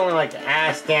know I'm dealing like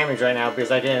ass damage right now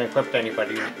because I didn't equip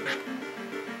anybody.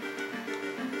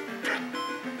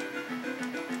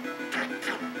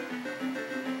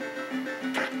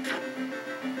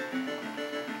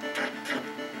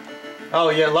 Oh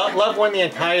yeah, love when the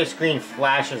entire screen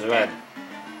flashes red.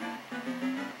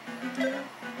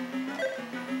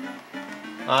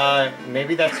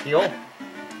 Maybe that's heal?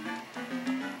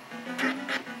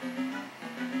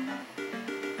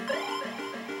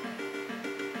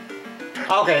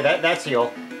 Okay, that's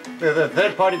heal. The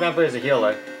third party member is a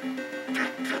healer.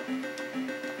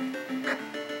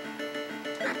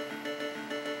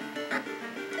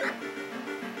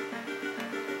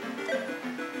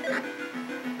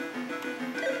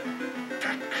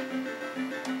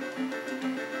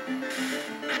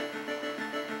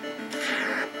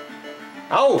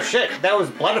 Oh shit, that was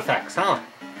blood effects, huh?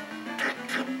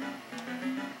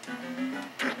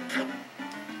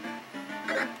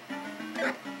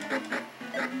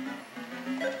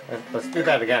 Let's do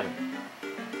that again.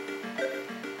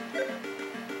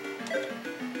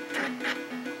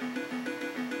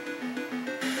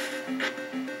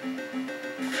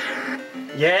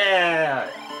 Yeah!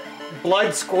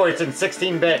 Blood squirts in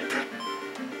 16-bit.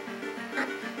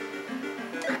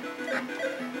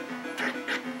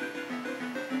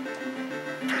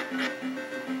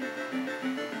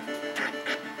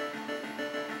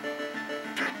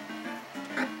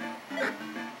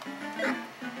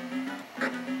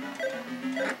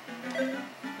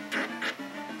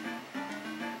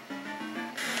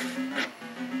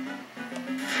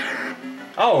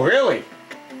 Oh, really?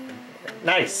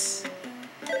 Nice.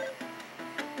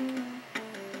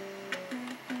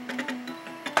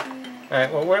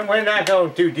 Alright, well, we're not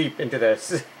going too deep into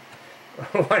this.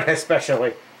 One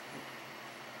especially.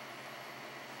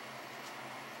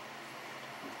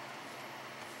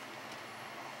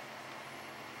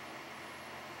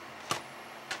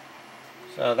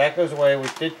 So that goes away. We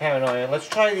did Paranoia. Let's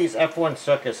try these F1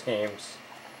 Circus games.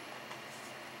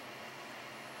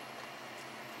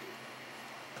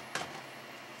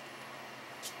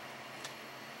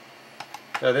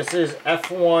 So this is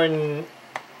F1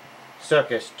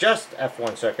 Circus, just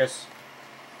F1 Circus.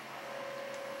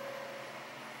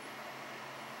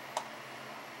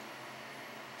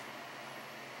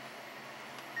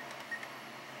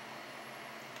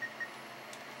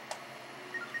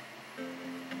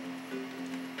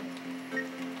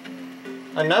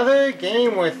 Another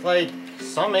game with like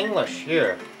some English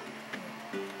here.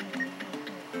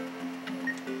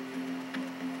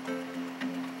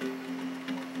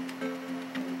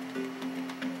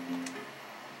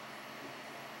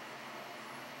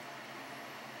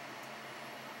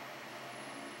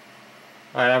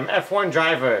 Alright, I'm F1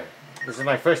 driver. This is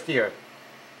my first year.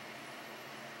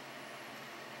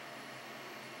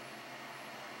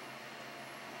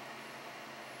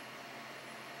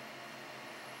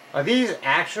 Are these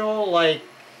actual, like,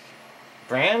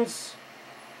 brands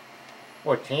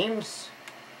or teams.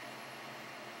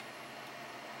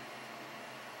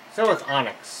 So it's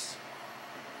Onyx.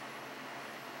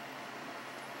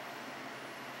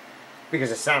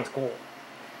 Because it sounds cool.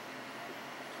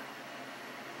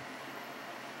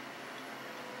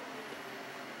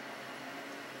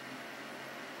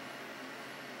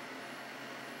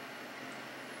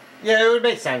 Yeah, it would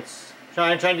make sense.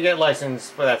 Trying to get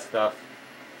licensed for that stuff.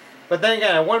 But then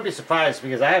again, I wouldn't be surprised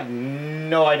because I have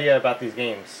no idea about these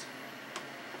games.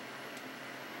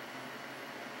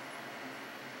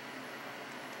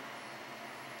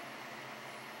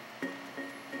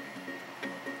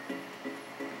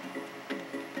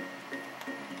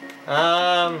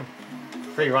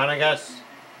 Free run, I guess.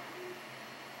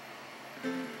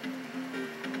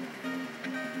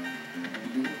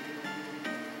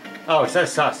 Oh, it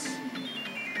says sus.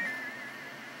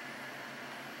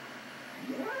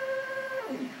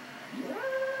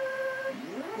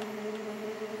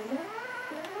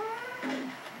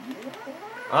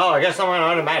 Oh, I guess I'm on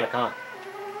automatic, huh?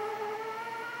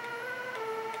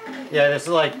 Yeah, this is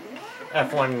like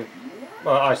F1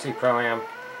 RC Pro-Am.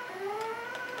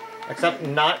 Except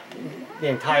not the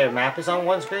entire map is on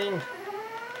one screen.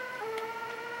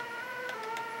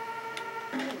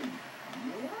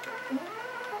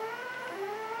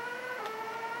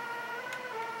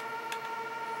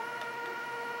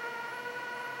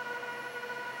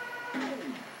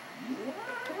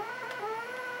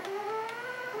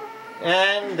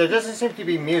 And there doesn't seem to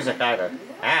be music either.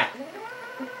 Ah.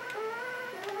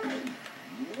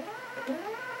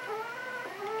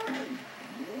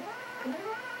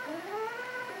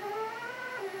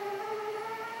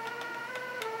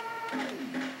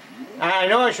 I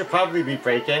know I should probably be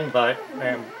braking, but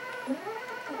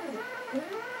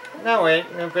no wait,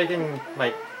 braking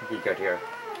might be good here.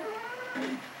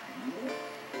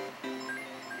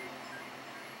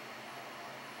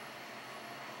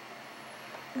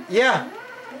 Yeah.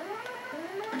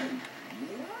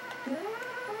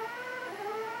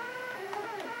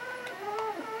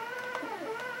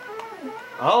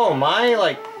 Oh, my,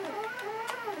 like,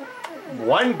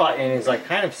 one button is, like,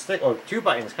 kind of sticky, or two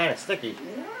buttons kind of sticky.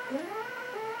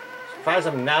 Surprised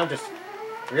I'm now just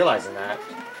realizing that.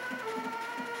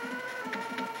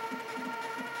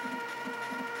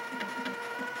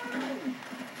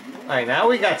 Alright, now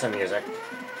we got some music.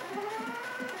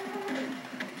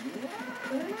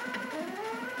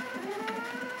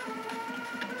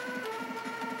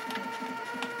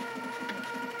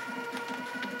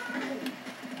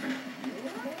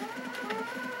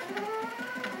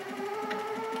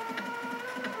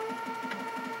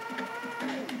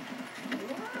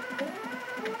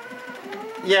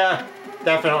 Yeah,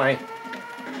 definitely.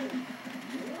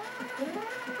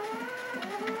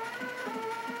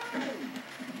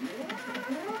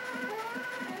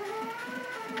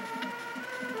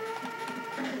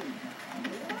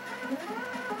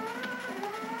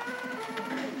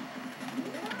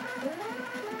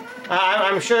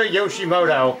 I'm sure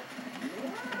Yoshimoto,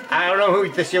 I don't know who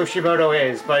this Yoshimoto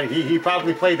is, but he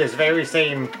probably played this very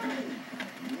same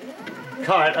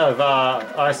cut of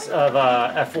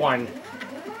F1.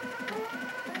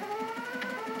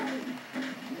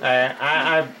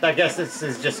 I guess this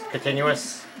is just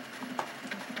continuous.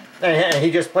 And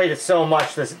he just played it so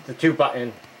much that the two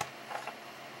button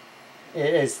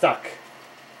is stuck.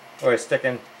 Or is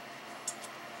sticking.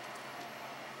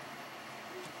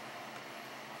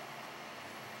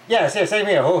 Yeah, same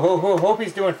here. Hope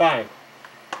he's doing fine.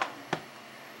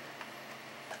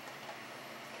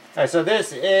 Alright, so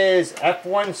this is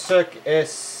F1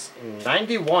 Circus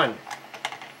 91.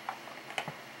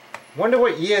 Wonder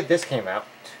what year this came out.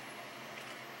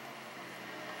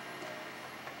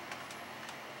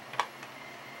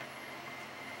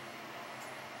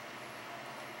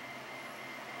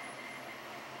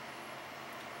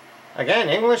 Again,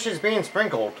 English is being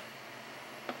sprinkled.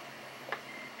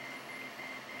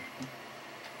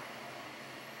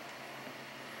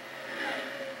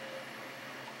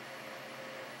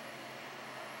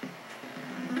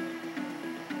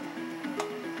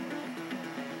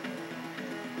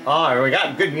 Oh, we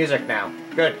got good music now.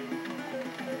 Good.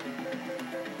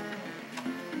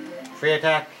 Free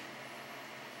attack.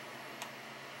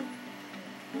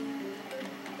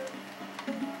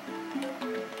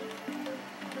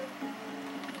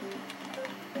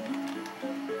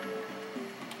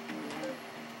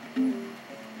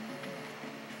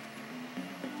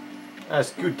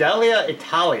 Scuderia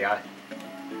Italia.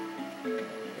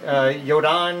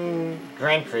 Yodan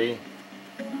Grand Prix.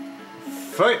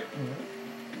 Foot.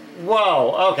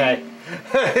 Whoa, okay.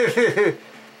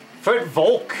 Foot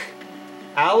Volk.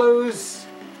 Aloes.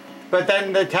 But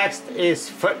then the text is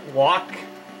foot walk.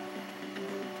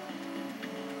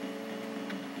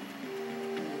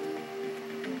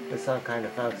 This song kind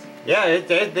of folks. Yeah,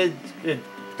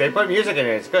 they put music in it.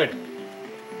 It's good.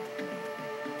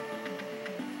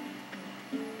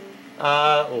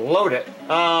 Load it.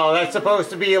 Oh, that's supposed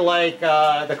to be like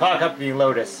the car company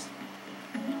Lotus.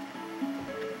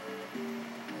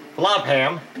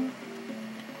 Blobham.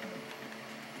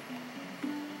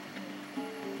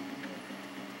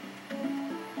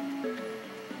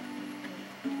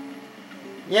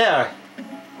 Yeah.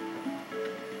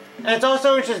 And it's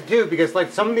also interesting too because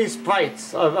like some of these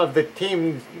sprites of the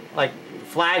team like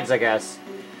flags I guess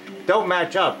don't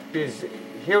match up because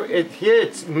here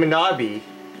it's Minabi,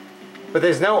 but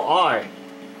there's no R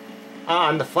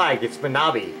on the flag. It's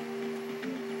Minabi.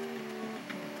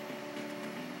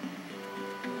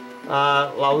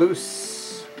 La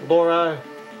Luce, Laura,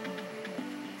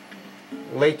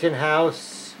 Leighton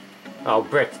House. Oh,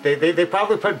 Brits. They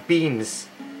probably put beans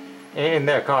in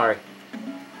their car.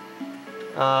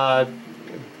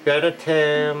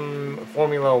 Benetton,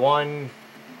 Formula One.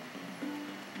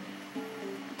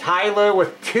 Tyler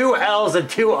with 2 L's and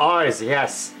 2 R's,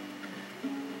 yes.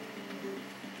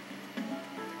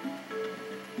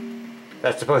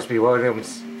 That's supposed to be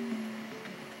Williams.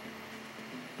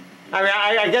 I mean,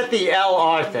 I get the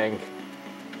LR thing.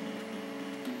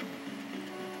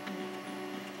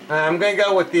 I'm gonna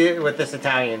go with this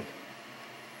Italian,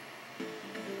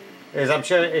 because I'm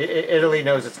sure Italy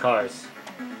knows its cars.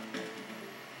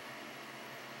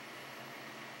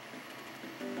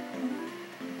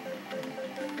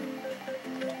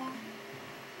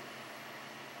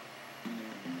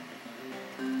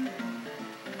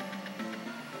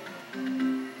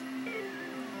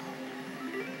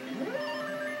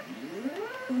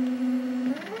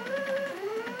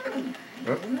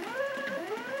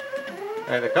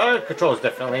 The car controls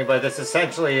differently, but this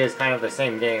essentially is kind of the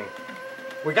same game.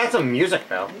 We got some music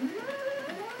though.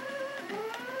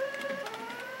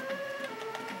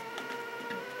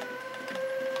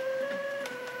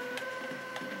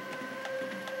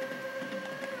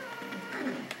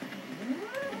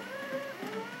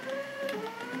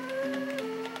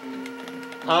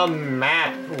 A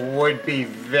map would be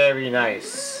very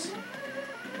nice.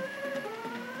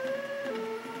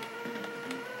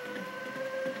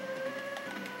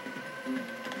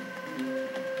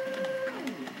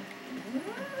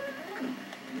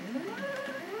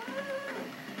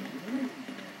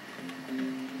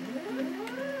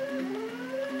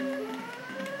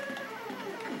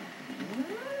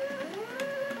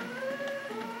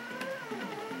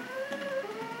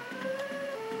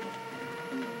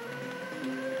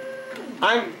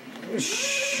 I'm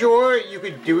sure you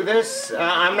could do this.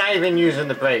 I'm not even using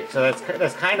the brake, so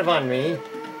that's kind of on me.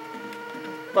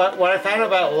 But what I found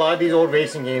about a lot of these old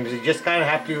racing games, you just kind of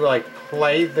have to like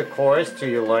play the course till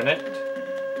you learn it.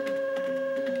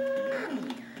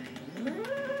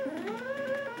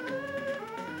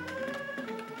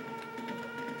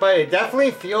 But it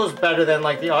definitely feels better than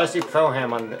like the RC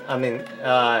Pro-Am on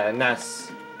the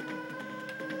NES.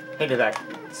 Hated that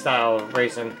style of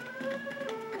racing.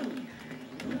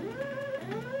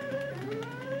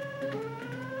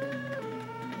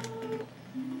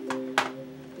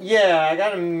 Yeah, I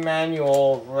got a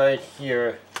manual right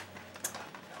here.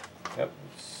 Yep,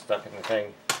 stuck in the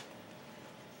thing.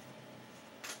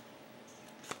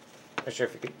 Not sure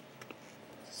if you could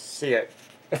see it.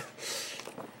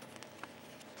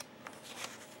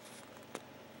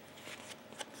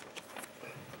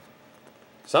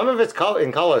 Some of it's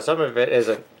in color, some of it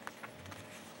isn't.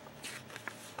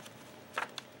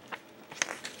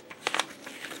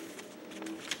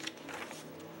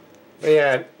 But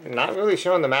yeah, not really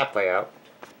showing the map layout.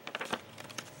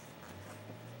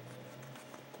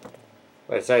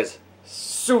 But it says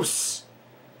Seuss.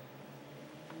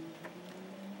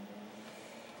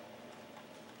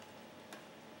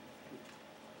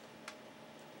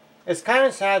 It's kind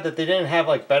of sad that they didn't have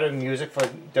like better music for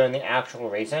during the actual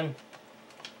racing.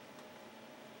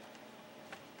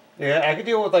 Yeah, I could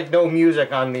deal with like no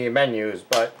music on the menus,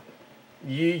 but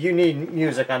you need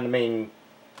music on the main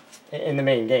in the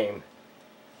main game.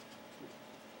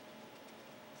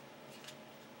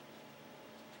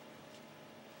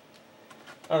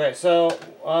 Okay, so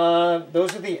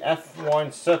those are the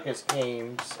F1 Circus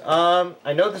games.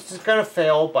 I know this is gonna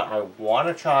fail, but I want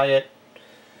to try it.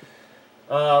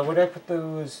 Where did I put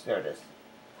those? There it is.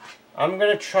 I'm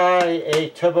gonna try a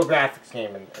TurboGrafx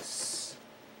game in this.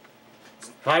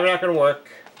 It's probably not gonna work,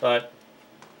 but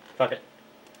fuck it.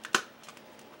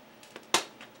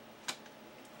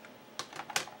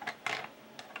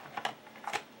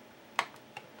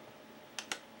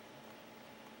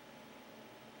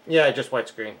 Yeah, just white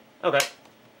screen. Okay.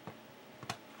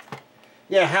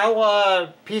 Yeah,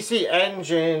 how PC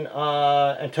Engine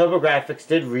and TurboGrafx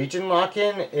did region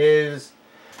lock-in is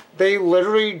they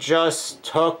literally just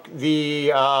took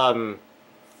the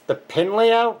pin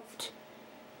layout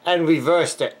and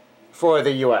reversed it for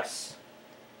the US.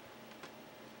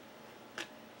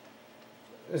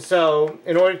 So,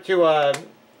 in order to one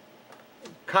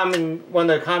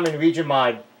of the common region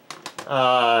mods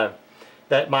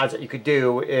that you could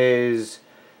do is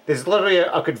there's literally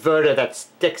a converter that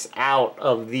sticks out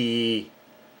of the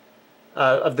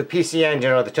PC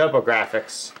Engine or the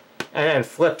TurboGrafx and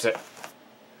flips it.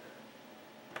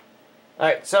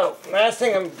 Alright, so last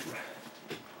thing I'm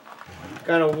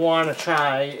gonna want to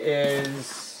try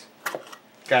is,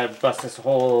 gotta bust this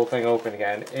whole thing open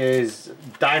again, is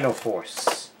Dino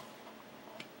Force.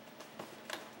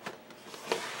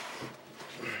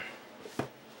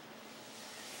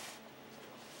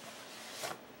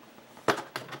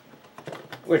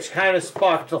 Which kind of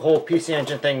sparked the whole PC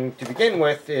Engine thing to begin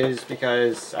with, is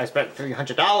because I spent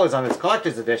 $300 on this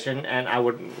collector's edition and I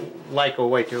would like a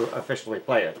way to officially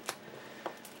play it.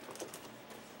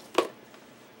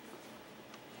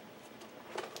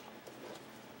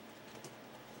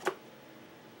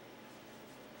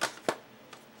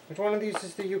 Which one of these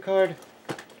is the U card?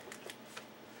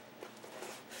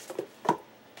 Put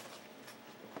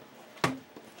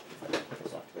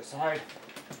this off to the side.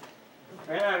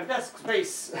 Ran out of desk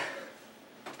space.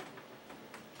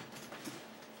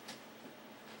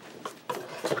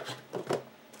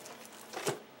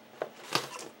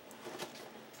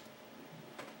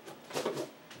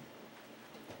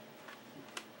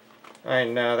 I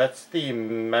know, that's the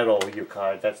metal U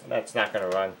card. That's not gonna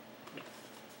run.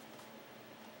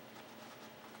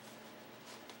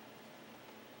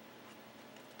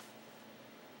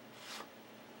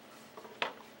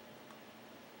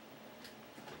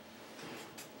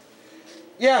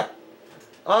 Yeah,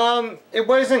 it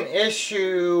was an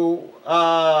issue,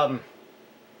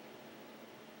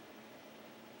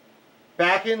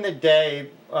 back in the day,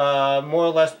 more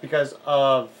or less because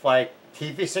of, like,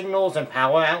 TV signals and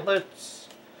power outlets,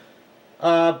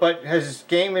 but as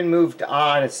gaming moved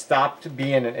on, it stopped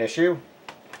being an issue.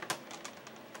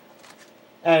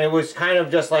 And it was kind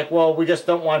of just like, well, we just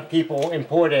don't want people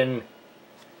importing,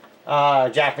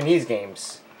 Japanese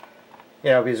games. You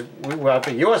know, because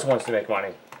the US wants to make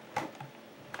money.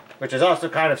 Which is also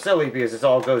kind of silly because it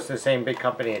all goes to the same big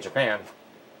company in Japan.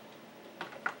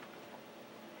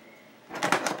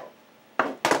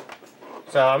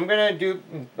 So I'm gonna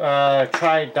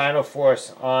try Dino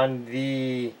Force on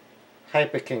the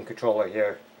Hyperkin controller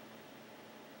here.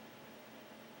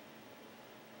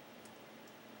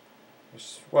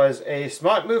 This was a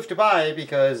smart move to buy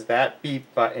because that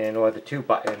beep button, or the 2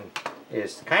 button,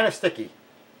 is kind of sticky.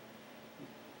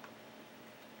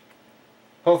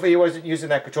 Hopefully he wasn't using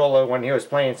that controller when he was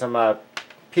playing some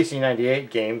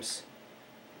PC-98 games.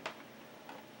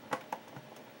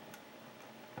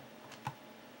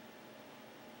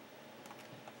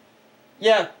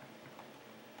 Yeah.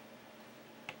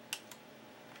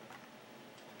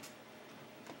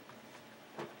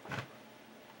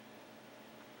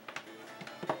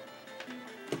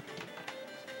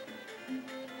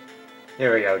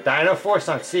 Here we go. Dino Force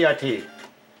on CRT.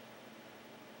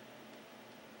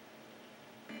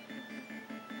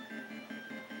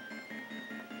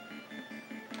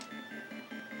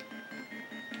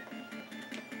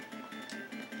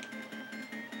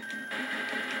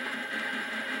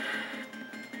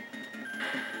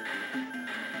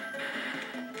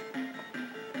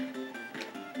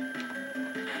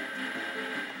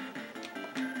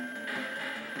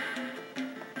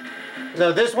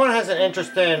 So this one has an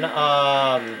interesting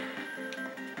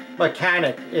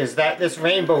mechanic, is that this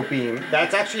rainbow beam,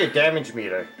 that's actually a damage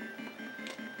meter.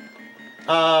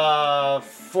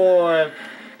 For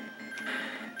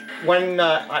when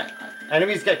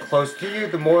enemies get close to you,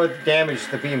 the more damage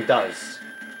the beam does.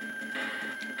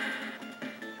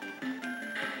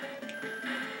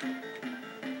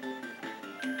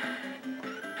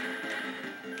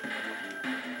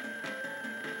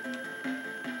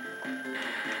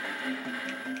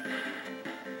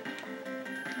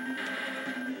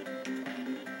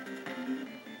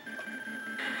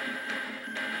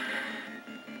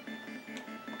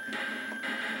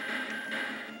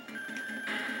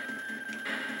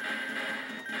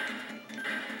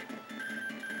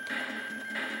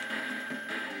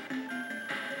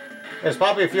 There's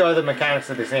probably a few other mechanics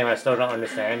of the same I still don't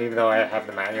understand, even though I have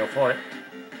the manual for it.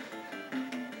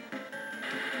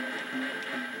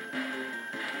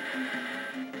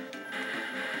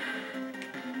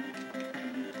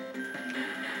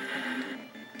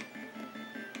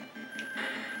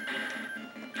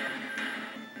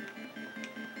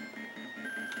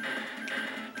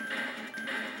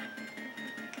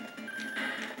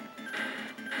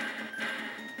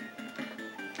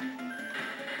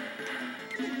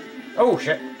 Oh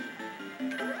shit.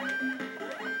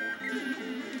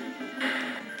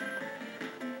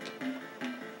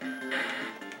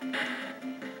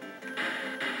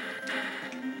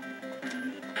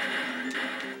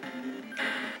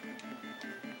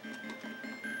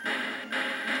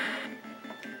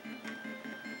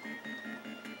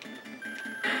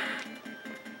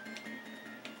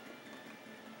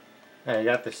 I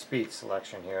got the speed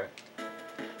selection here.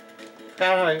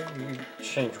 Forgot how you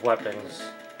change weapons.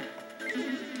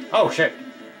 Oh shit!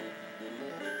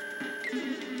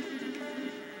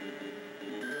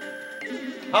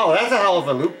 Oh, that's a hell of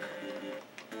a loop.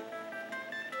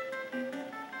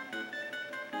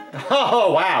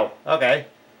 Oh wow, okay.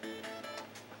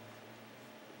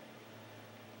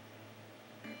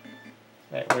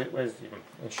 Where's the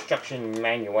instruction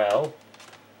manual?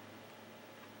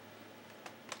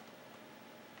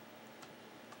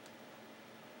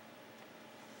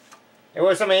 It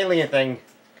was some alien thing.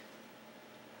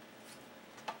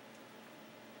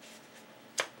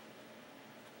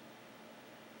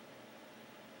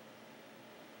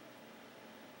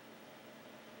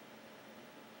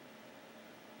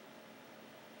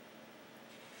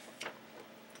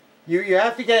 You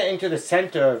have to get into the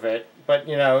center of it, but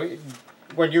you know,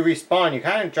 when you respawn, you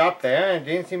kind of drop there and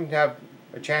didn't seem to have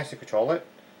a chance to control it.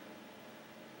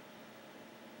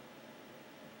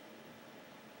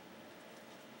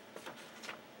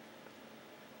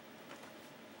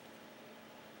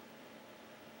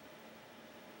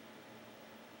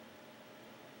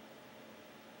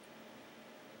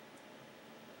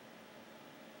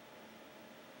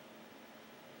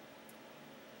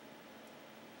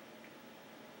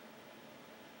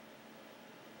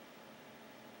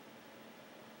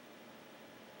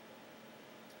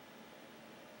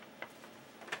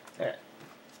 There.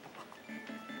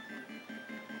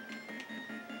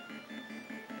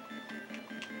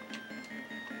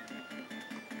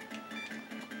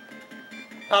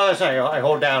 Oh, that's right. I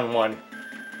hold down one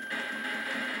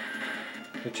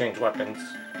to change weapons.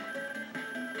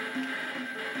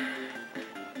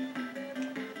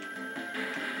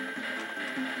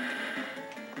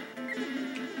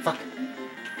 Fuck.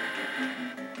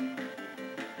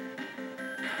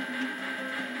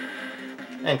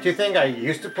 And to think I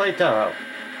used to play Toho,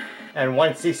 and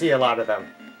once CC a lot of them.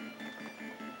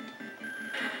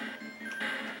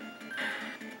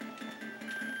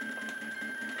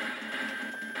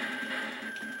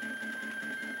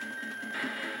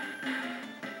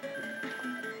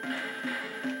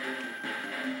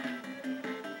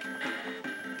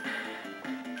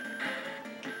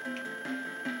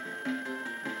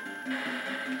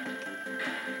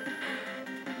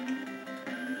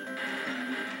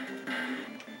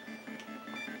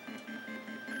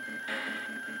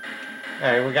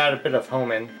 Alright, we got a bit of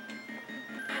homing.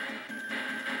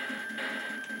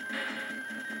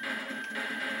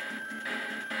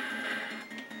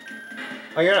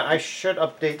 Oh, yeah, I should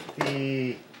update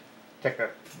the ticker.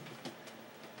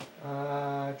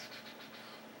 Edit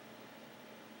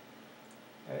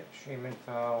stream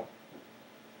info.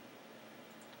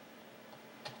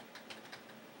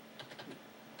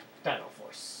 Dino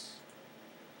Force.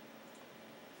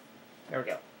 There we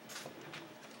go.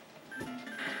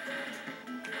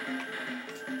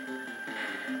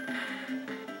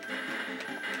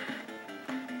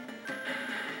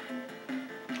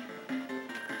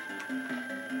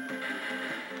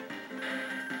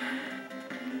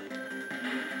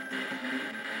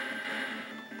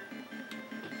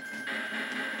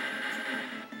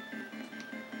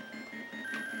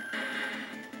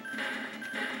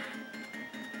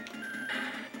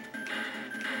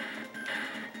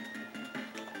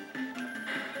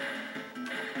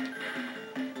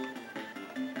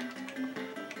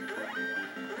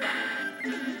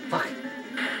 Fuck.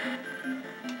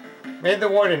 Made the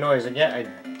warning noise, and yet I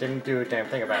didn't do a damn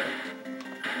thing about it.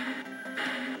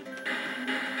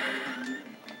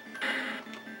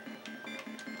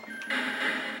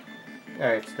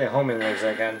 Alright, it's the homing laser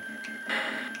again.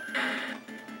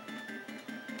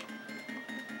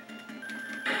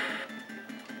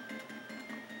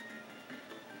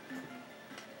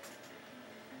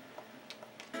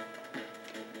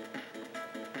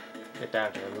 Get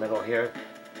down to the middle here.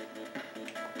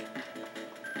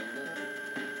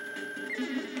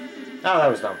 Oh,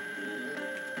 that was dumb.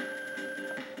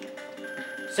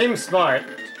 Seems smart.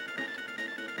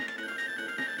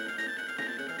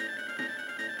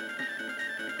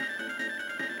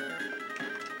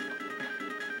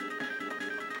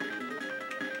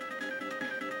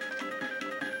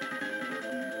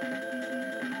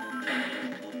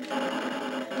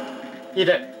 Eat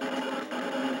it.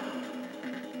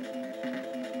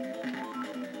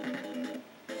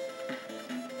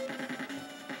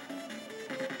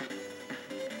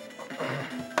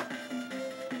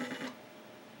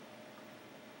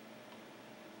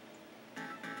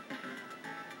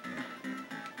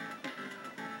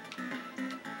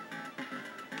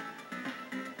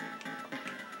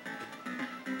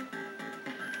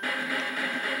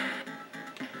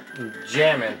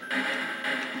 jamming.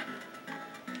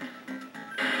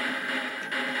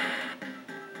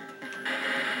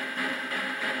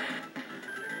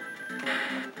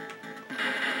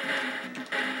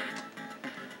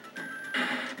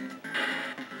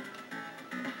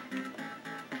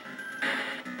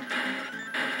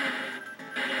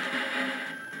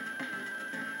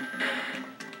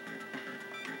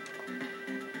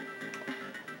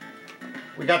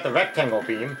 We got the rectangle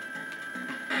beam.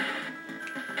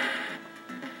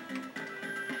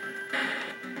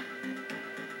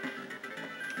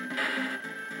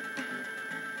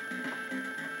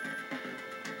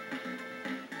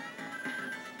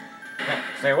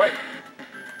 Stay away.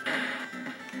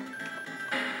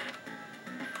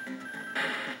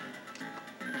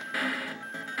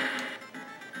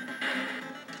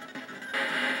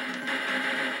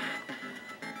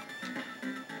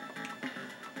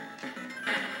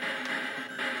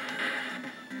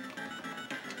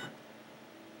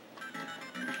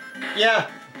 Yeah.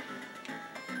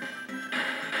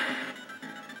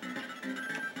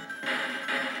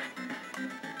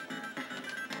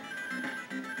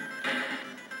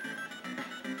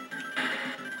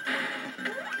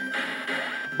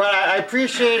 But I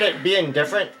appreciate it being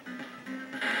different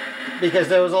because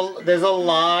there's a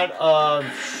lot of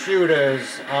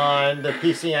shooters on the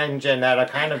PC Engine that are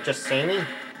kind of just samey.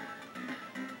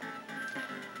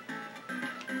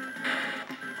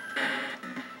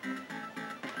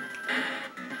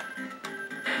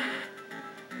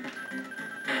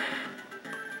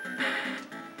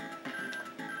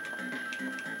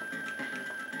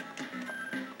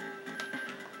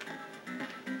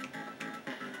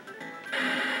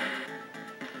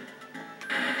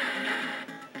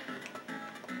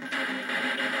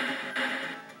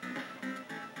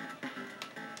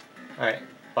 Alright,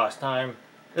 boss time.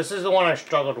 This is the one I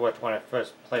struggled with when I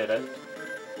first played it.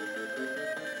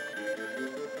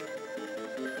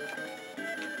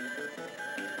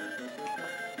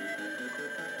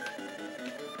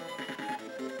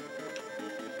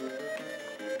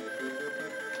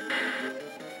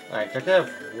 Alright, took care of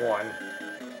one.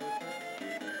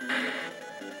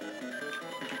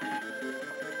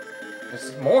 This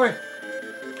is more.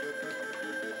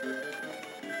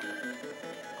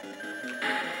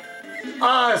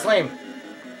 Ah, that's lame.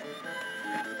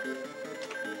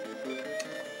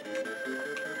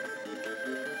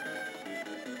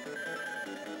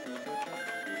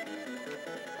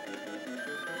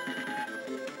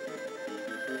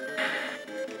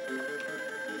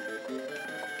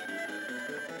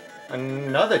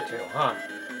 Another two, huh?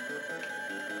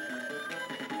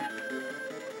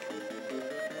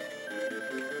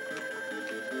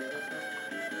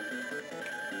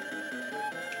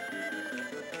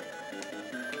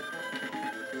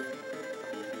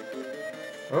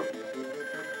 Oop.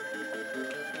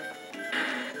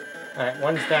 Alright,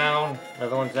 one's down,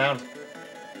 another one's down.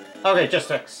 Okay, just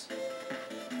 6.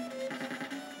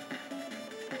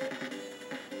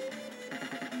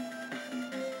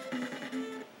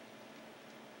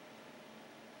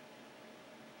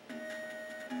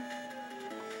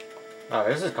 Oh,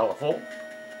 this is colorful.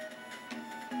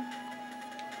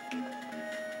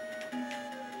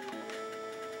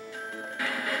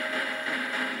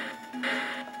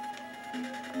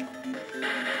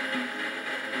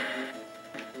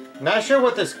 Not sure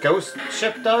what this ghost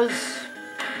ship does.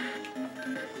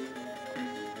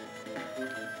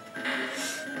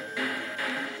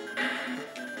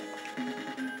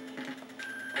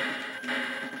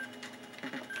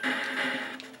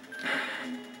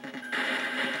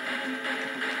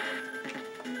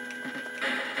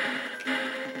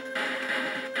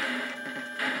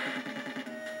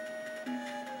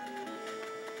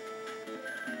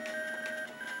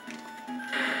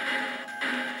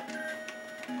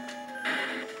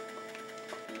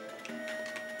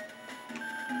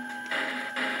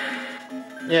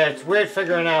 Yeah, it's weird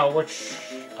figuring out which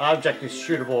object is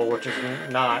shootable, which is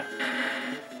not.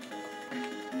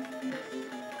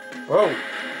 Whoa!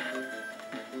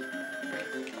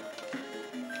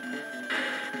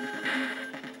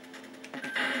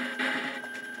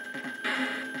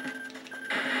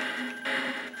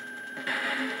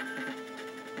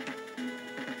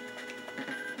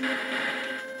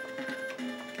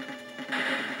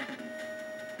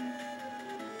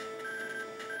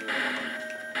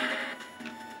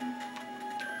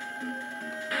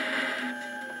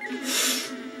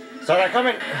 So they're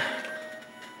coming.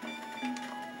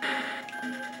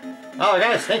 Oh, I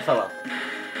got a snake fellow.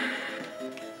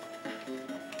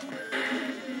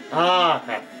 Ah,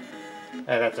 okay. Hey,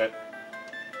 that's it.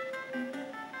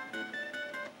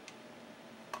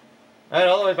 Alright,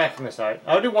 all the way back from the start.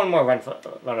 I'll do one more run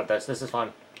of this. This is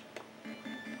fun.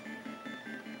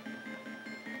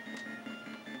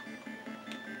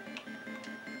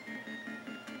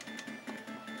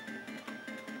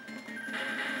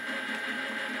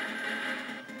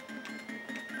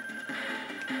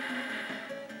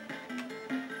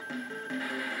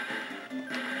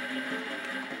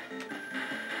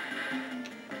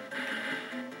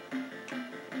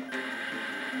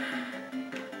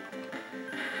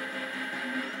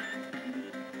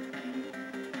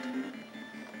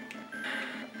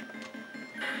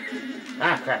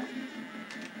 Ah, crap.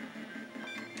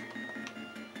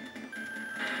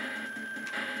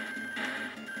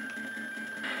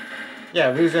 Yeah,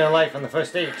 losing a life on the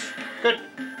first stage. Good.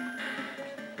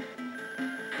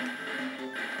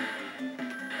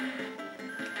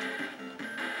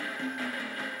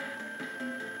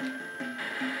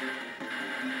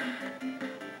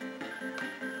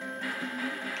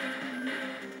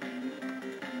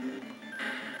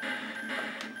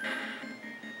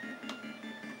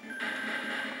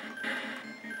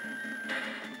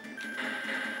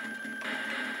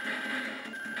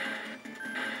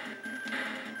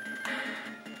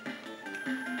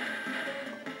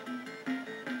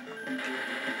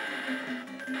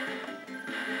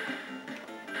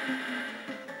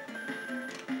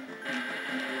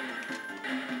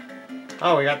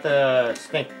 Oh, we got the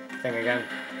snake thing again.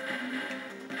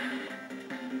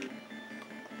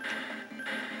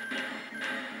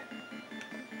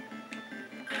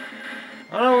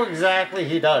 I don't know what exactly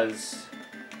he does.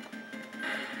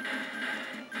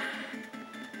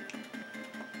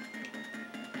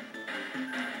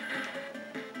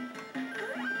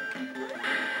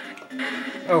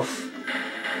 Oof.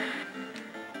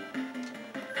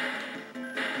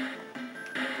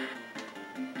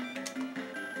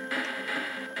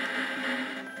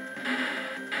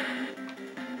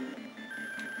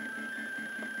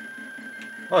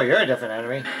 Oh, you're a different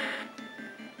enemy.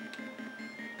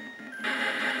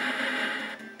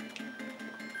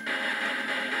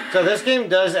 So this game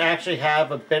does actually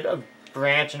have a bit of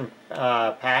branch and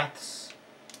paths.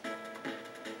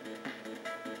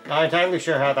 Not entirely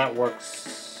sure how that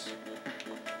works.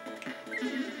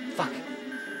 Fuck.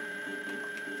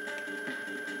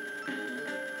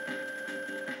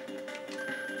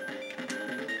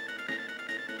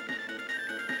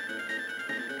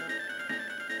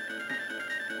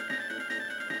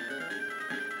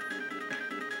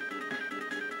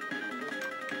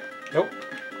 Nope.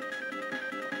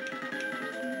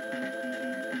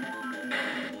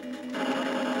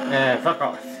 Fuck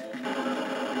off.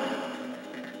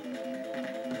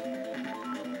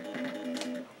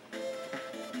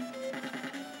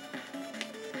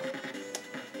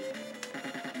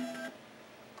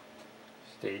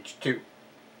 Stage 2.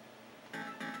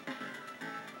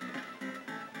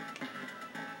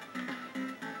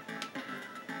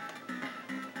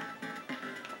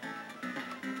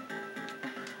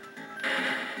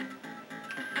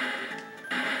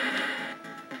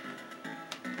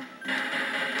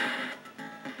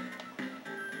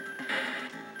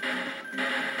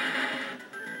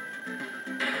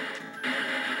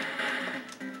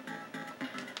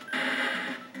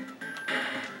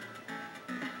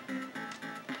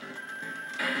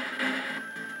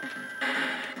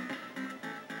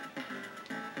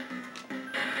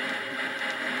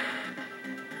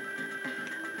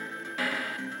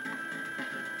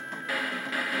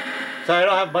 So I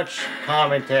don't have much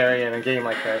commentary in a game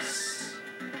like this.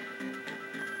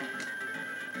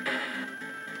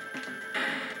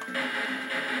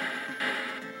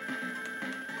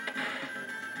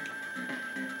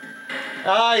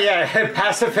 Yeah,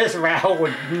 pacifist row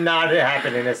would not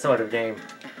happen in this sort of game.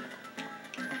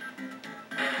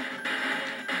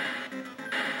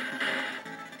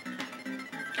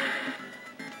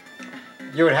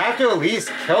 You would have to at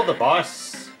least kill the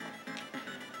boss.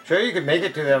 Sure, you could make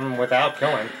it to them without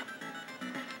killing.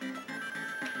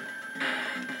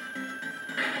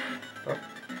 Oh.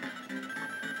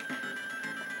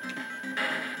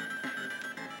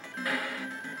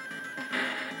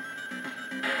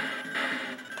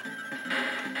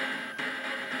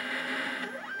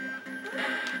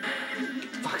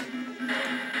 Fuck.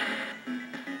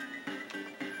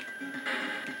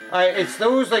 Alright, it's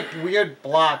those like weird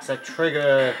blocks that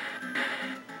trigger.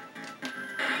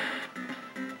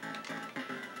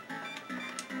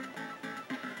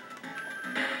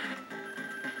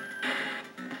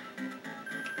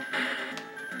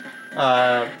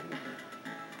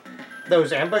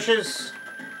 Those ambushes.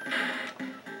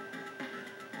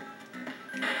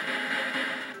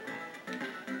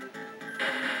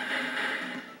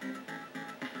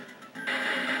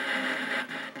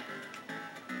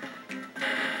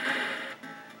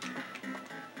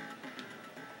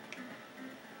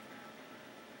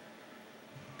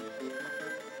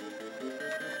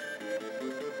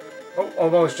 Oh,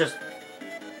 almost just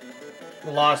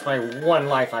lost my one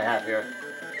life I have here.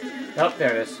 Oh,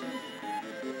 there it is.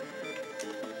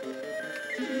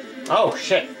 Oh,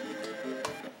 shit.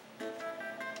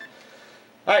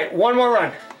 Alright, one more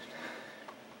run.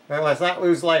 Well, let's not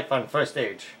lose life on first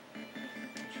stage.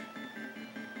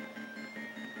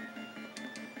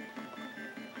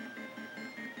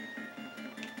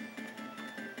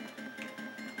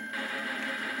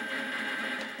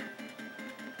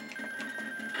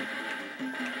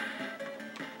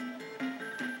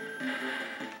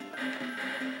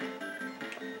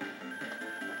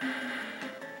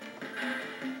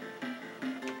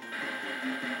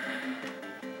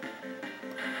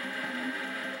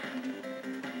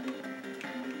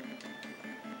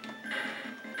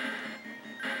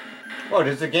 Oh,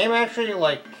 does the game actually,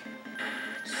 like,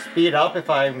 speed up if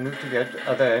I move to the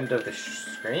other end of the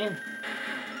screen?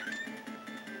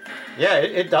 Yeah,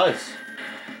 it does.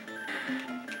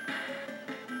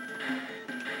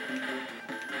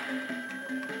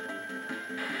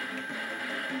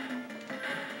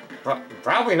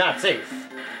 Probably not safe.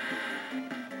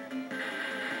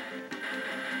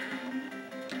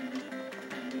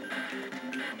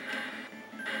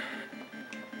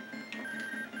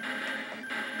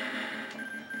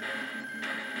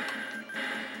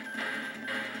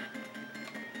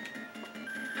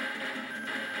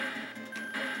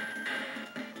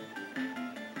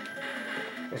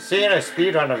 Seeing a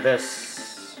speedrun of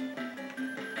this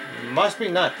must be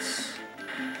nuts.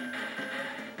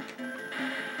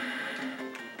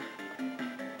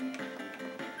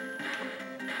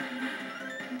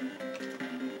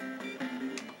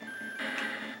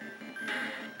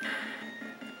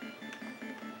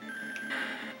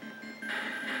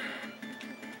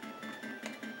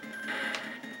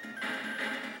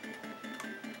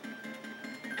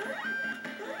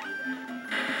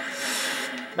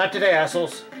 Not today,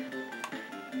 assholes.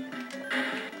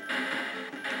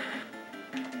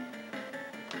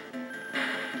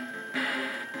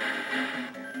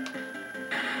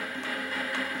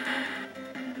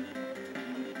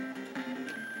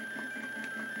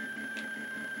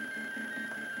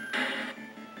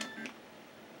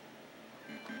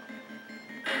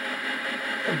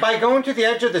 By going to the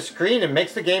edge of the screen, it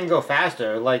makes the game go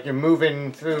faster, like you're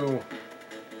moving through.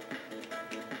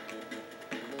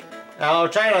 I'll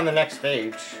try it on the next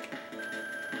stage.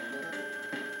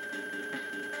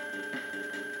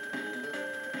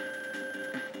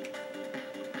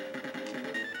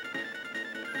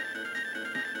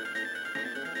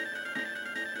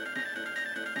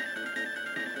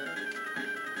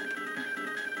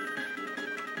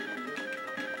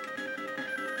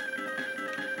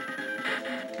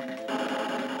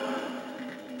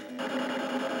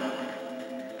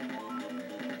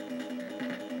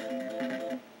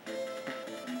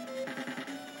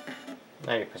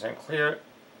 %, clear.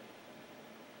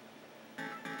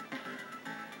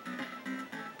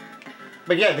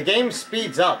 But yeah, the game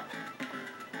speeds up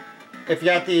if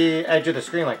you're at the edge of the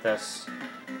screen like this.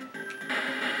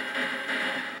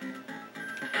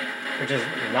 Which is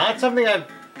not something I've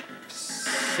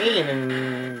seen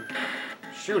in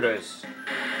shooters.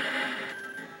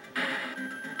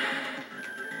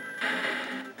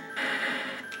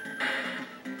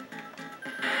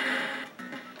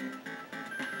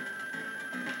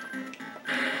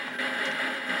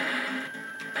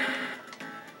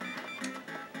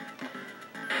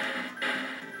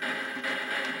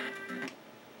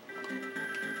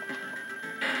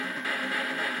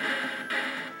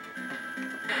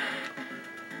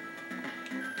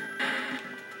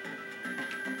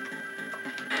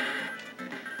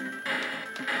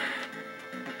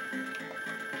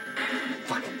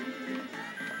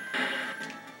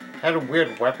 Had a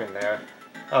weird weapon there.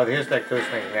 Oh, here's that ghost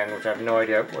thing again, which I have no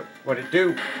idea what it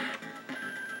do.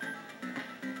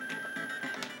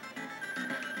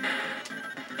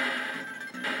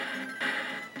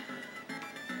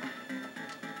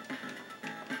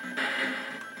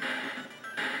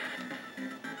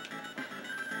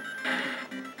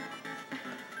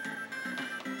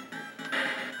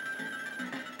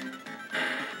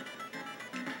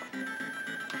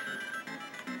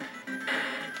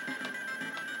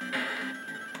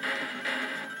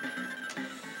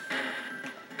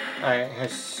 Alright,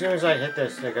 as soon as I hit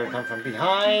this, they're gonna come from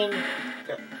behind.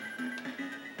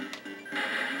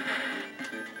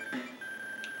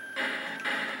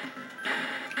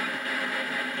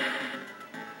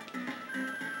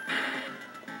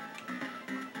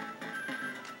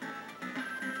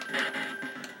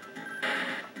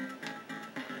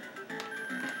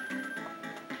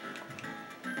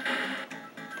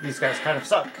 These guys kind of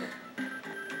suck.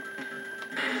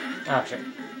 Oh shit.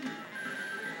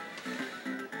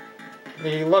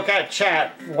 You look at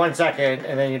chat for 1 second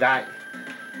and then you die.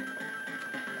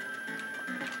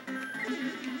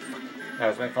 That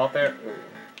was my fault there.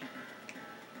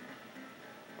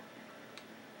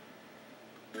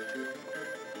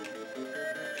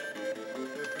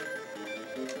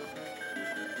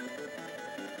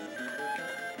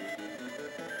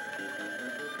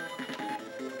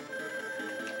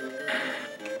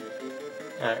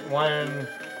 Alright, 1,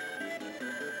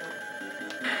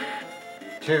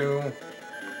 2.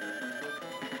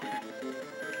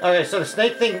 Okay, so the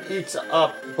snake thing eats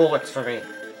up bullets for me.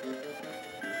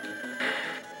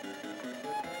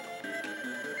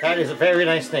 That is a very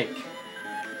nice snake.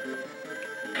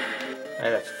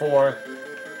 Alright, that's 4.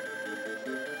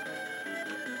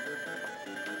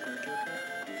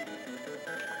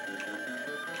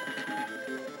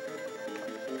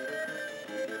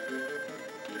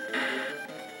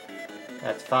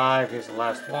 That's 5. Here's the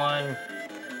last one.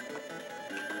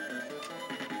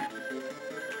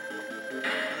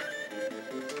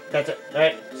 That's it.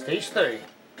 Alright, stage 3.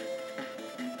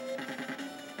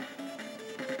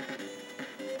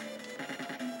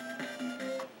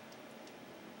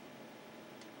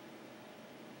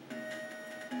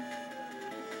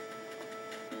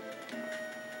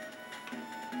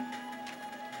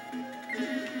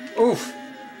 Oof!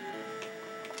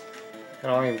 I can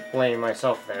only blame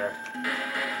myself there.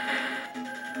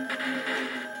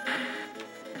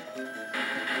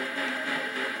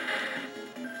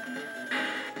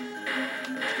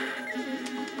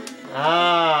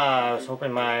 Ah, I was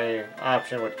hoping my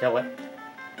option would kill it.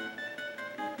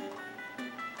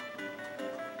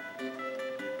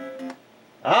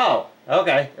 Oh,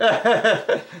 okay.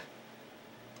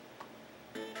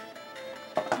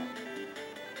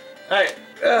 Alright.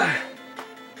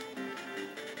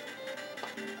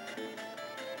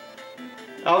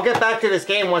 I'll get back to this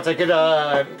game once I could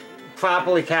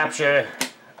properly capture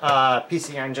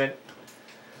PC Engine.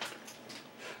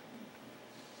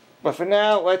 But for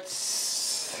now,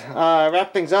 let's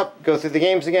wrap things up, go through the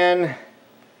games again.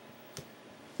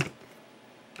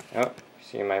 Oh,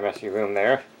 see my messy room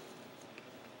there.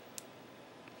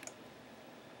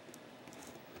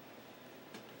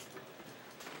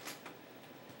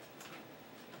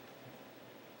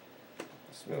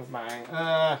 Let's move my,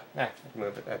 I'll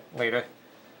move it later.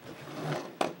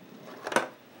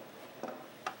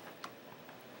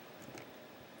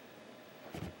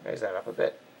 Raise that up a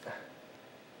bit.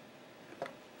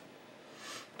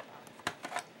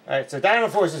 Alright, so Dino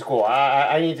Force is cool.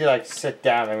 I need to like sit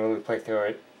down and really play through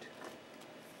it.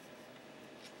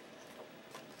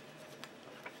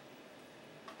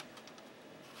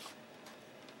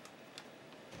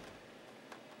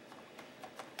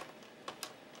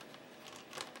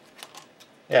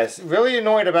 Yes, really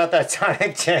annoyed about that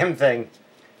Sonic Jam thing.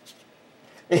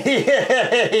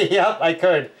 Yep, I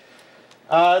could.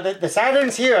 The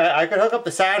Saturn's here. I could hook up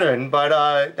the Saturn, but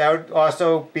that would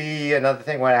also be another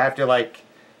thing where I have to like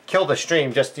kill the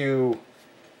stream just to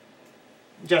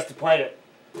play it.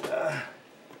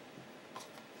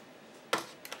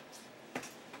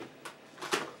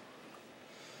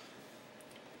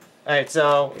 Alright,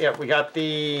 so yeah, we got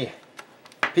the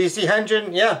PC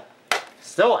Engine. Yeah,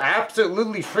 still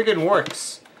absolutely friggin'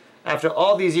 works after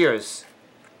all these years.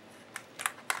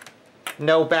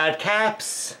 No bad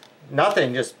caps,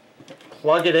 nothing. Just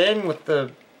plug it in with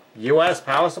the US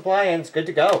power supply and it's good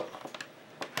to go.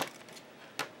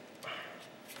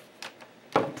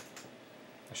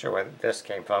 Not sure where this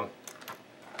came from.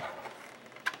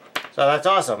 So that's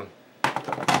awesome.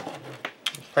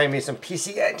 Play me some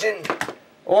PC Engine.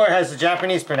 Or as the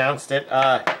Japanese pronounced it,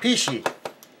 Pishi.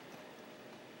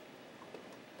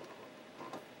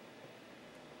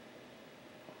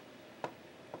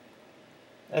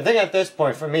 I think at this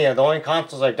point, for me, the only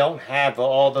consoles I don't have are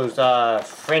all those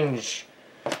fringe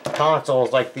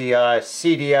consoles like the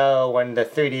CDO and the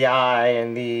 3DI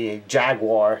and the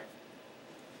Jaguar.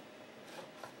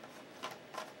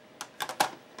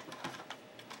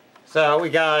 So we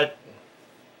got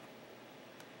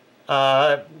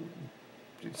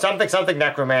something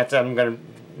Necromancer. I'm gonna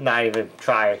not even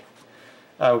try.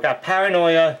 We got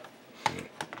Paranoia.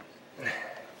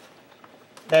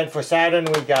 Then for Saturn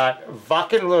we got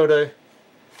Wacken Loader.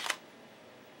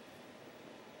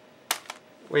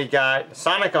 We got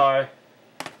Sonic R.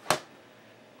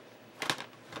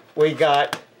 We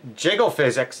got Jiggle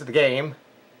Physics, the game.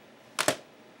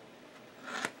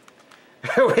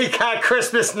 We got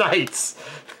Christmas Nights.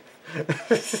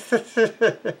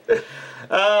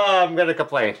 Oh, I'm gonna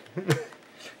complain.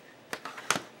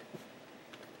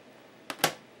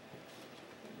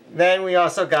 Then we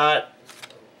also got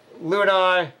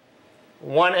Lunar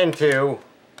 1 and 2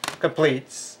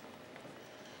 completes.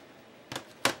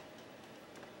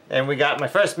 And we got my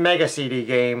first Mega CD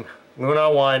game,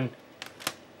 Lunar 1,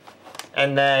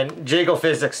 and then Jiggle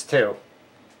Physics 2,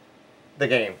 the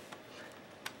game.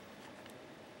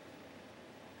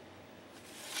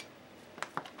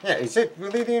 Yeah, is it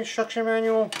really the instruction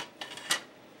manual?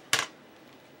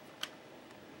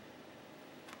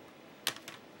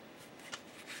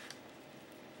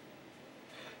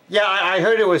 Yeah, I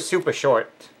heard it was super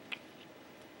short.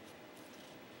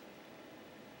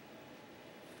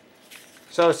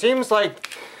 So it seems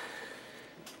like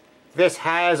this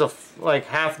has like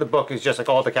half the book is just like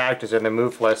all the characters in the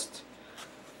move list.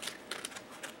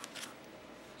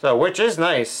 So, which is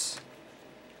nice.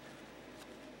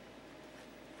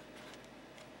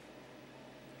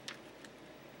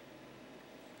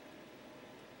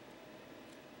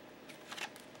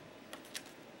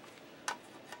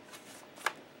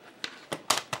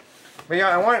 But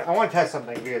yeah, I want to test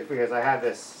something because I have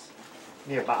this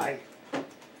nearby.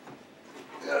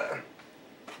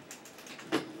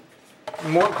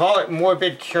 Call it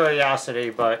morbid curiosity,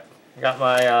 but I got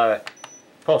my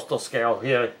postal scale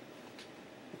here.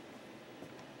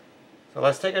 So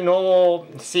let's take a normal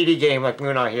CD game like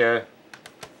Luna here.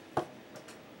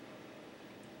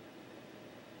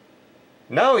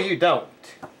 No, you don't.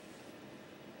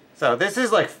 So this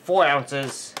is like 4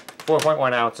 ounces,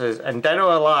 4.1 ounces, and Dead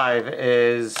or Alive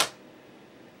is,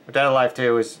 Dead or Alive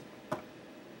 2 is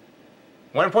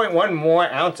 1.1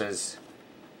 more ounces.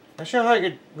 Not sure how I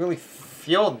could really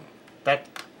feel that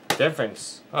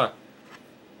difference, huh?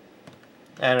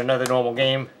 And another normal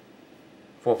game,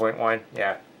 4.1,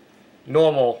 yeah.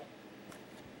 Normal.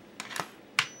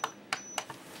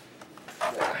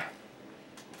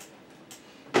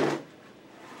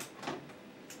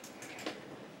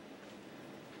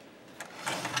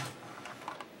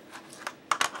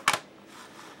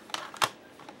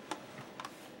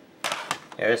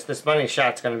 Yeah, this money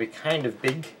shot's gonna be kind of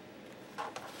big.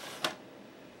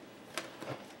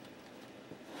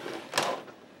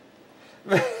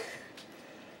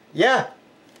 Yeah,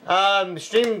 the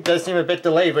stream does seem a bit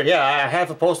delayed, but yeah, I have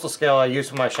a postal scale I use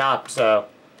for my shop, so,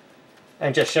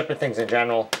 and just shipping things in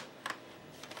general.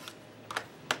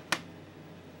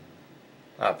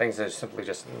 Things are simply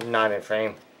just not in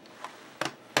frame.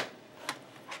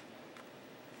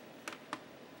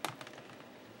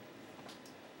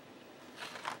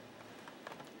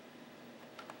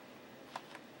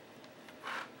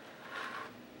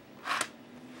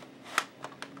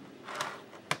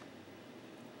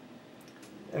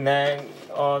 And then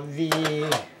on the,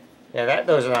 yeah,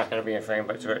 those are not going to be in frame,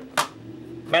 but it's right.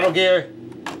 Metal Gear,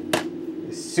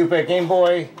 Super Game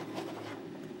Boy,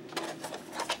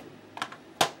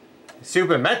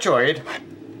 Super Metroid,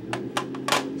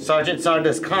 Sergeant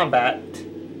Sardus Combat,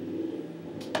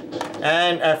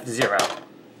 and F-Zero.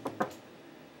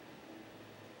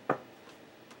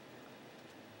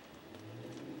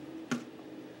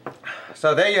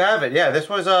 So there you have it. Yeah, this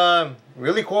was a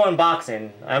really cool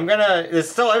unboxing.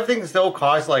 Everything still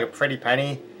costs like a pretty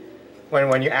penny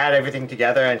when you add everything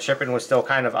together, and shipping was still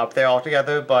kind of up there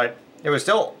altogether, but it was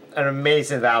still an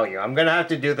amazing value. I'm gonna have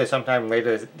to do this sometime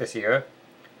later this year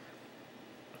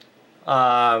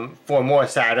for more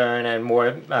Saturn and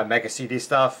more Mega CD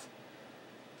stuff,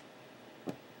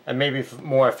 and maybe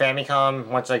more Famicom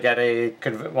once I get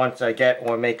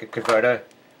or make a converter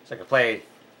so I can play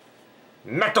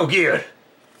Metal Gear.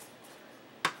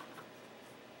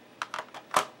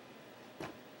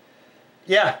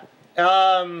 Yeah,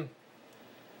 I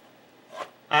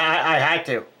had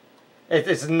to.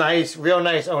 It's nice, real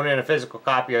nice owning a physical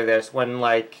copy of this when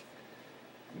like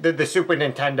the Super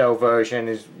Nintendo version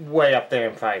is way up there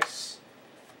in price.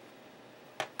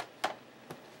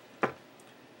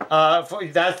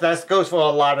 That goes for a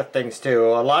lot of things too.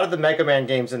 A lot of the Mega Man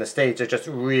games in the States are just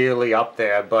really up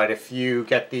there, but if you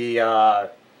get the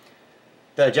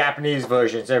Japanese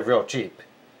versions, they're real cheap.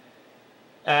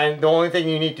 And the only thing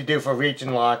you need to do for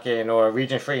region lock-in or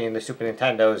region free in the Super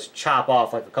Nintendo is chop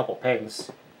off like a couple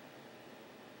pins.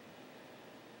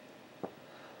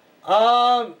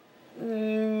 No,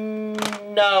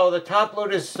 the top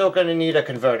loader is still going to need a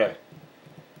converter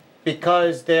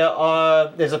because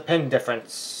there's a pin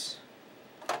difference.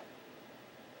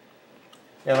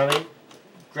 Yeah, let me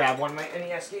grab one of my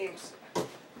NES games.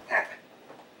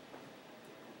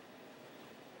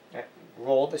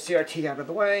 Roll the CRT out of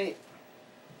the way.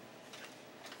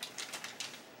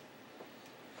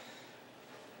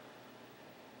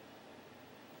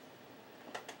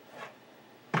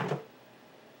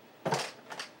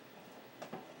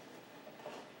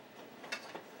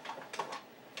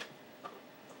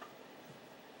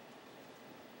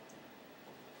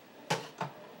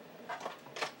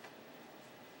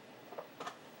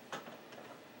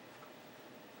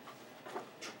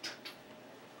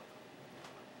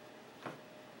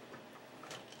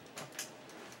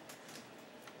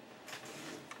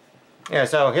 Yeah,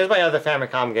 so here's my other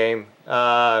Famicom game.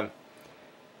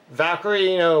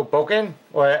 Valkyrie, Boken,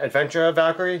 or Adventure of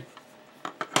Valkyrie.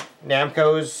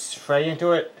 Namco's Frey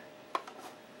into it.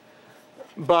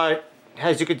 But,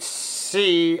 as you can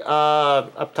see,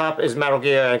 up top is Metal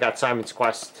Gear, and I got Simon's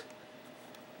Quest.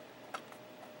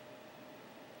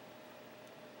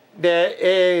 There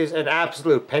is an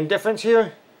absolute pin difference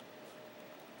here.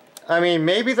 I mean,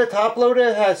 maybe the top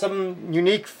loader has some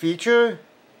unique feature,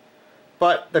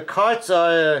 but the carts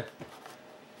are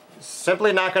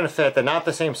simply not going to fit. They're not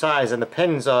the same size, and the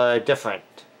pins are different.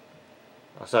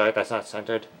 Oh, sorry, that's not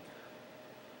centered.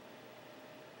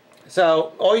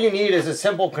 So, all you need is a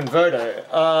simple converter.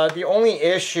 The only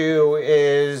issue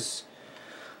is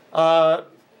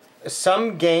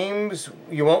Some games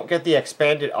you won't get the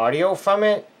expanded audio from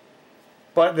it,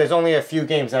 but there's only a few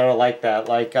games that are like that,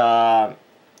 like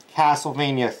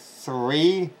Castlevania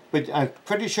 3, but I'm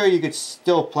pretty sure you could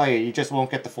still play it, you just won't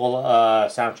get the full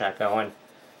soundtrack going.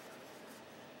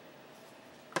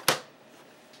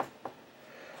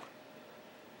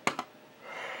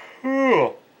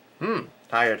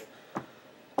 Tired.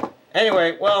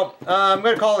 Anyway, well, I'm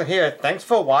going to call it here. Thanks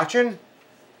for watching.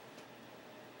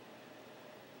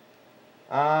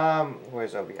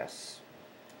 Where's OBS?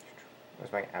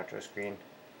 Where's my outro screen?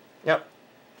 Yep.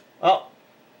 Well,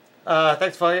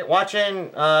 thanks for watching.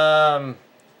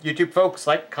 YouTube folks,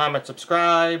 like, comment,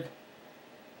 subscribe.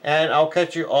 And I'll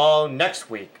catch you all next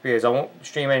week, because I won't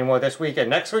stream anymore this week. And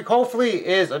next week, hopefully,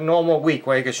 is a normal week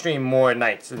where you can stream more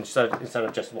nights instead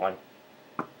of just one.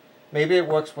 Maybe it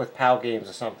works with PAL games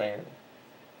or something.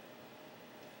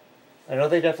 I know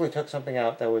they definitely took something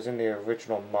out that was in the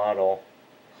original model.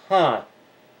 Huh.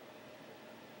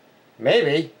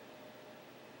 Maybe.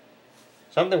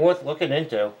 Something worth looking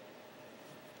into.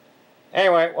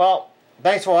 Anyway, well,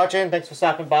 thanks for watching. Thanks for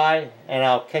stopping by. And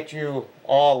I'll catch you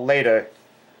all later.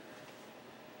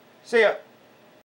 See ya.